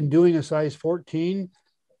 Had I been doing a size 14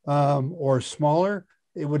 or smaller,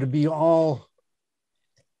 it would be all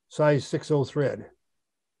size 6/0 thread.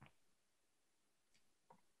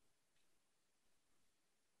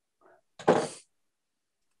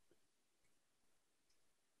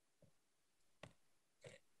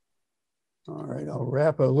 All right, I'll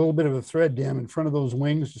wrap a little bit of a thread dam in front of those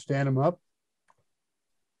wings to stand them up.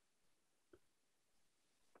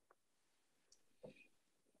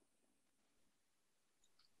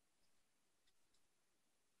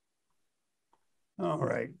 All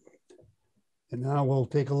right. And now we'll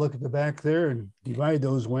take a look at the back there and divide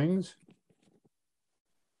those wings.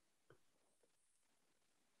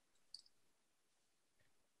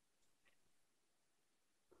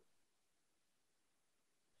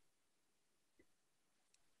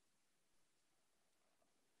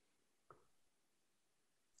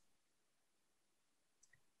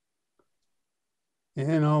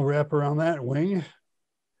 And I'll wrap around that wing.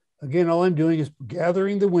 Again, all I'm doing is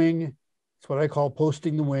gathering the wing. It's what I call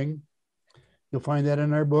posting the wing. You'll find that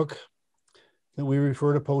in our book that we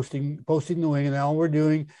refer to posting the wing. And all we're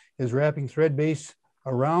doing is wrapping thread base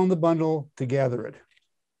around the bundle to gather it.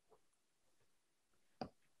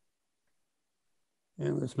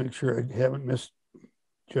 And let's make sure I haven't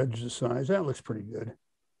misjudged the size. That looks pretty good.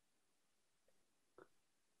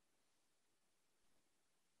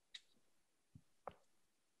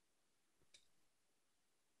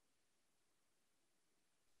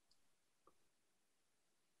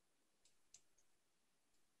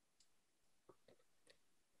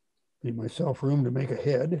 Leave myself room to make a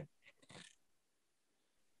head.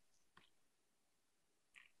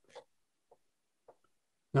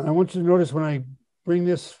 Now I want you to notice when I bring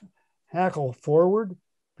this hackle forward,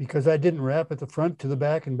 because I didn't wrap at the front to the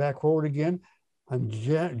back and back forward again, I'm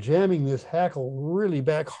jamming this hackle really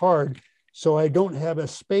back hard so I don't have a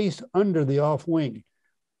space under the off wing.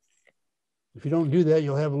 If you don't do that,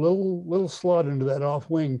 you'll have a little slot into that off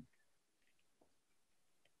wing.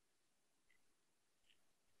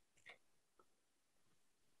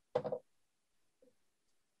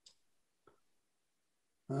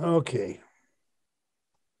 Okay.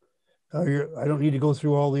 I don't need to go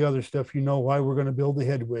through all the other stuff. You know why we're going to build the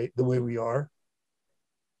head the way we are.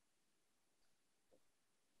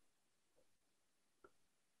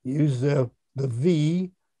 Use the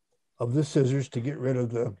V of the scissors to get rid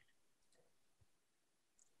of the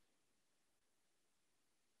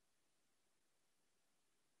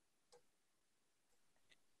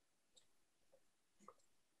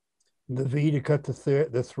V to cut the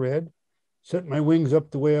thread. Set my wings up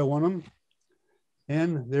the way I want them.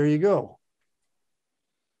 And there you go.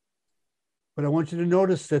 But I want you to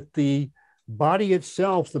notice that the body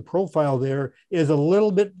itself, the profile there, is a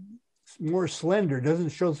little bit more slender, doesn't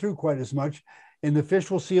show through quite as much. And the fish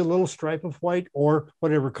will see a little stripe of white or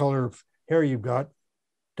whatever color of hair you've got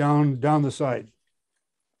down the side.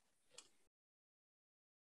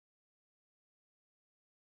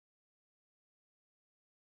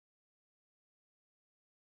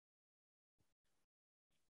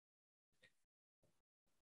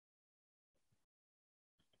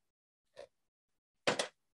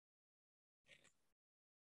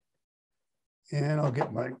 And I'll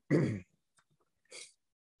get my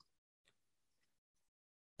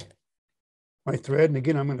my thread. And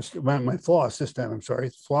again, I'm going to my floss this time. I'm sorry.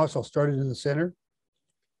 Floss, I'll start it in the center,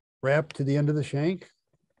 wrap to the end of the shank,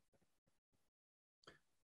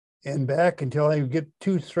 and back until I get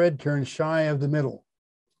 2 thread turns shy of the middle.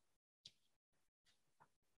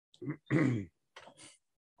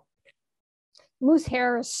 Moose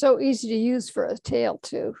hair is so easy to use for a tail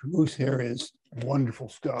too. Moose hair is wonderful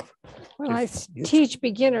stuff. When I teach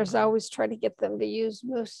beginners, I always try to get them to use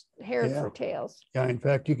moose hair for tails. Yeah, in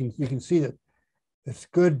fact, you can see that it's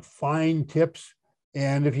good, fine tips.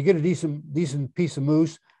 And if you get a decent piece of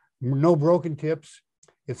moose, no broken tips,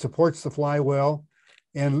 it supports the fly well.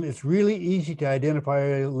 And it's really easy to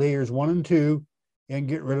identify layers 1 and 2 and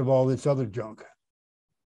get rid of all this other junk.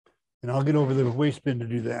 And I'll get over the waste bin to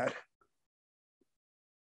do that.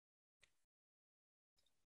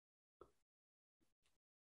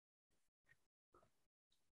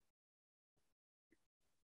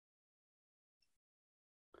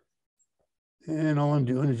 And all I'm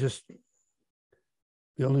doing is just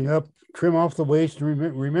building up, trim off the waste. And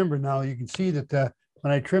remember now, you can see that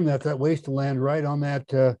when I trim that waste will land right on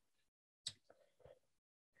that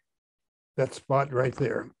that spot right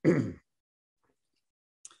there.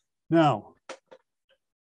 Now,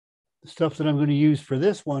 the stuff that I'm going to use for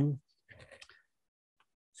this one,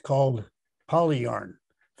 it's called poly yarn,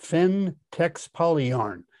 Fen-Tex poly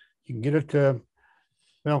yarn. You can get it,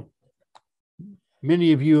 well,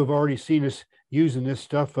 many of you have already seen us using this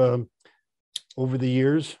stuff over the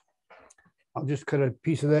years. I'll just cut a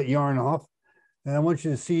piece of that yarn off. And I want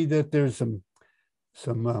you to see that there's some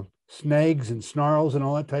snags and snarls and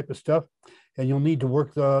all that type of stuff. And you'll need to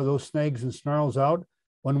work those snags and snarls out.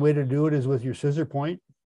 One way to do it is with your scissor point.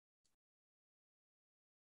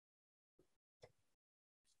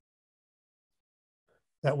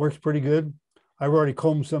 That works pretty good. I've already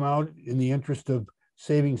combed some out in the interest of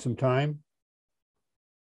saving some time.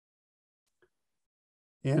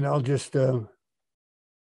 And I'll just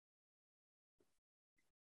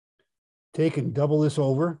take and double this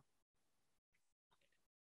over.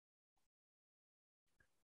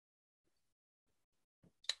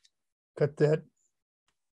 Cut that.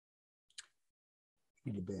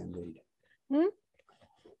 Need a Band-Aid. Need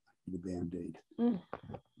a Band-Aid.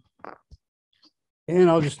 And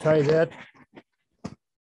I'll just tie that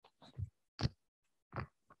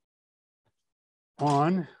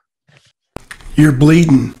on. You're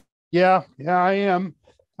bleeding. Yeah, I am.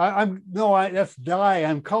 That's dye.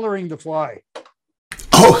 I'm coloring the fly.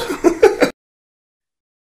 Oh.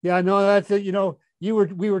 Yeah, no, that's it. You know, we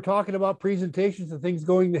were talking about presentations and things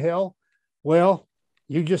going to hell. Well,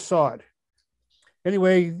 you just saw it.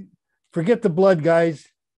 Anyway, forget the blood, guys.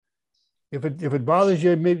 If it bothers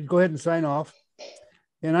you, maybe go ahead and sign off.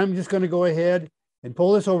 And I'm just going to go ahead and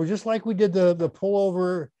pull this over, just like we did the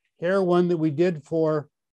pullover hair one that we did for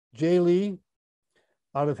Jay Lee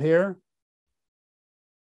out of hair.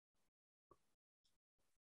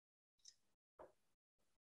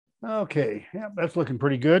 Okay, yeah, that's looking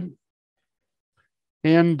pretty good.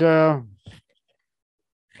 And I'll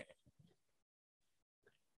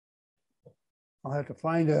have to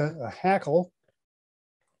find a hackle.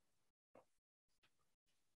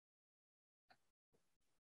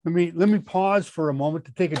 Let me pause for a moment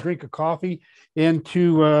to take a drink of coffee and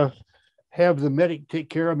to have the medic take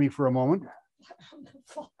care of me for a moment.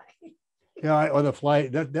 Yeah, or the fly.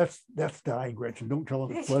 That's dye, Gretchen. Don't tell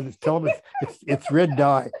them it's blood. Tell them it's red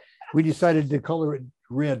dye. We decided to color it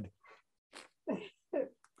red.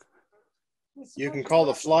 You can call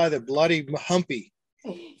the fly the bloody humpy.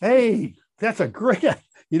 Hey, that's a great.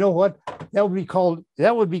 You know what? That would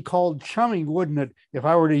be called chumming, wouldn't it? If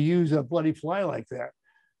I were to use a bloody fly like that.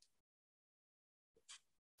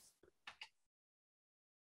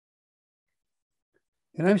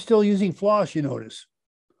 And I'm still using floss, you notice.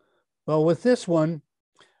 Well, with this one,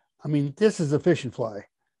 I mean, this is a fishing fly.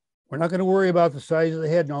 We're not going to worry about the size of the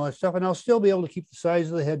head and all that stuff, and I'll still be able to keep the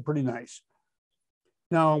size of the head pretty nice.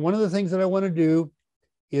 Now, one of the things that I want to do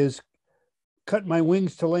is cut my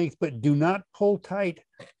wings to length, but do not pull tight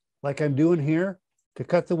like I'm doing here to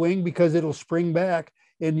cut the wing, because it'll spring back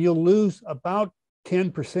and you'll lose about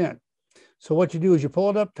 10%. So what you do is you pull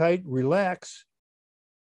it up tight, relax,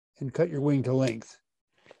 and cut your wing to length.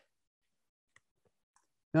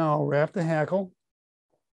 Now I'll wrap the hackle.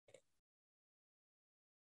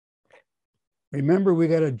 Remember, we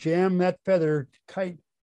got to jam that feather tight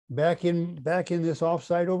back in this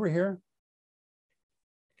offside over here.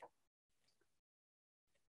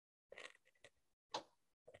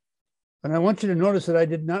 And I want you to notice that I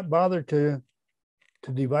did not bother to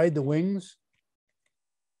divide the wings.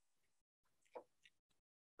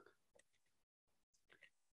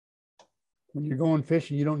 When you're going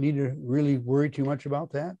fishing, you don't need to really worry too much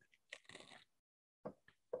about that.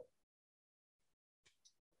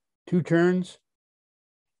 2 turns.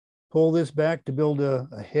 Pull this back to build a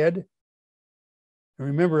head. And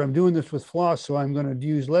remember, I'm doing this with floss, so I'm going to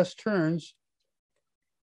use less turns.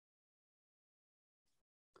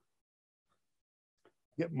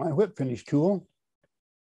 Get my whip finish tool.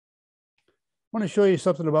 I want to show you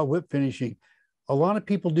something about whip finishing. A lot of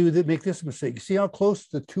people do that, make this mistake. See how close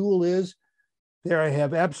the tool is? There, I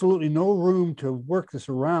have absolutely no room to work this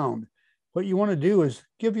around. What you want to do is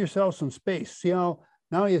give yourself some space. See how,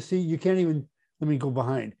 now you see, you can't even, let me go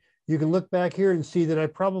behind. You can look back here and see that I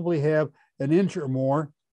probably have 1 inch or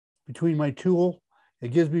more between my tool.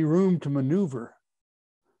 It gives me room to maneuver.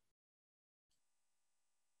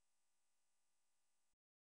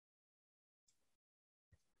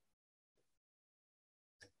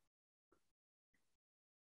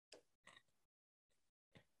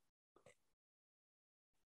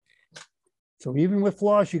 So even with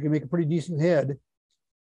floss, you can make a pretty decent head.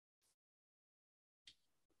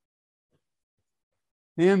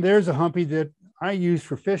 And there's a humpy that I use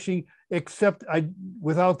for fishing, except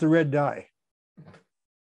without the red dye.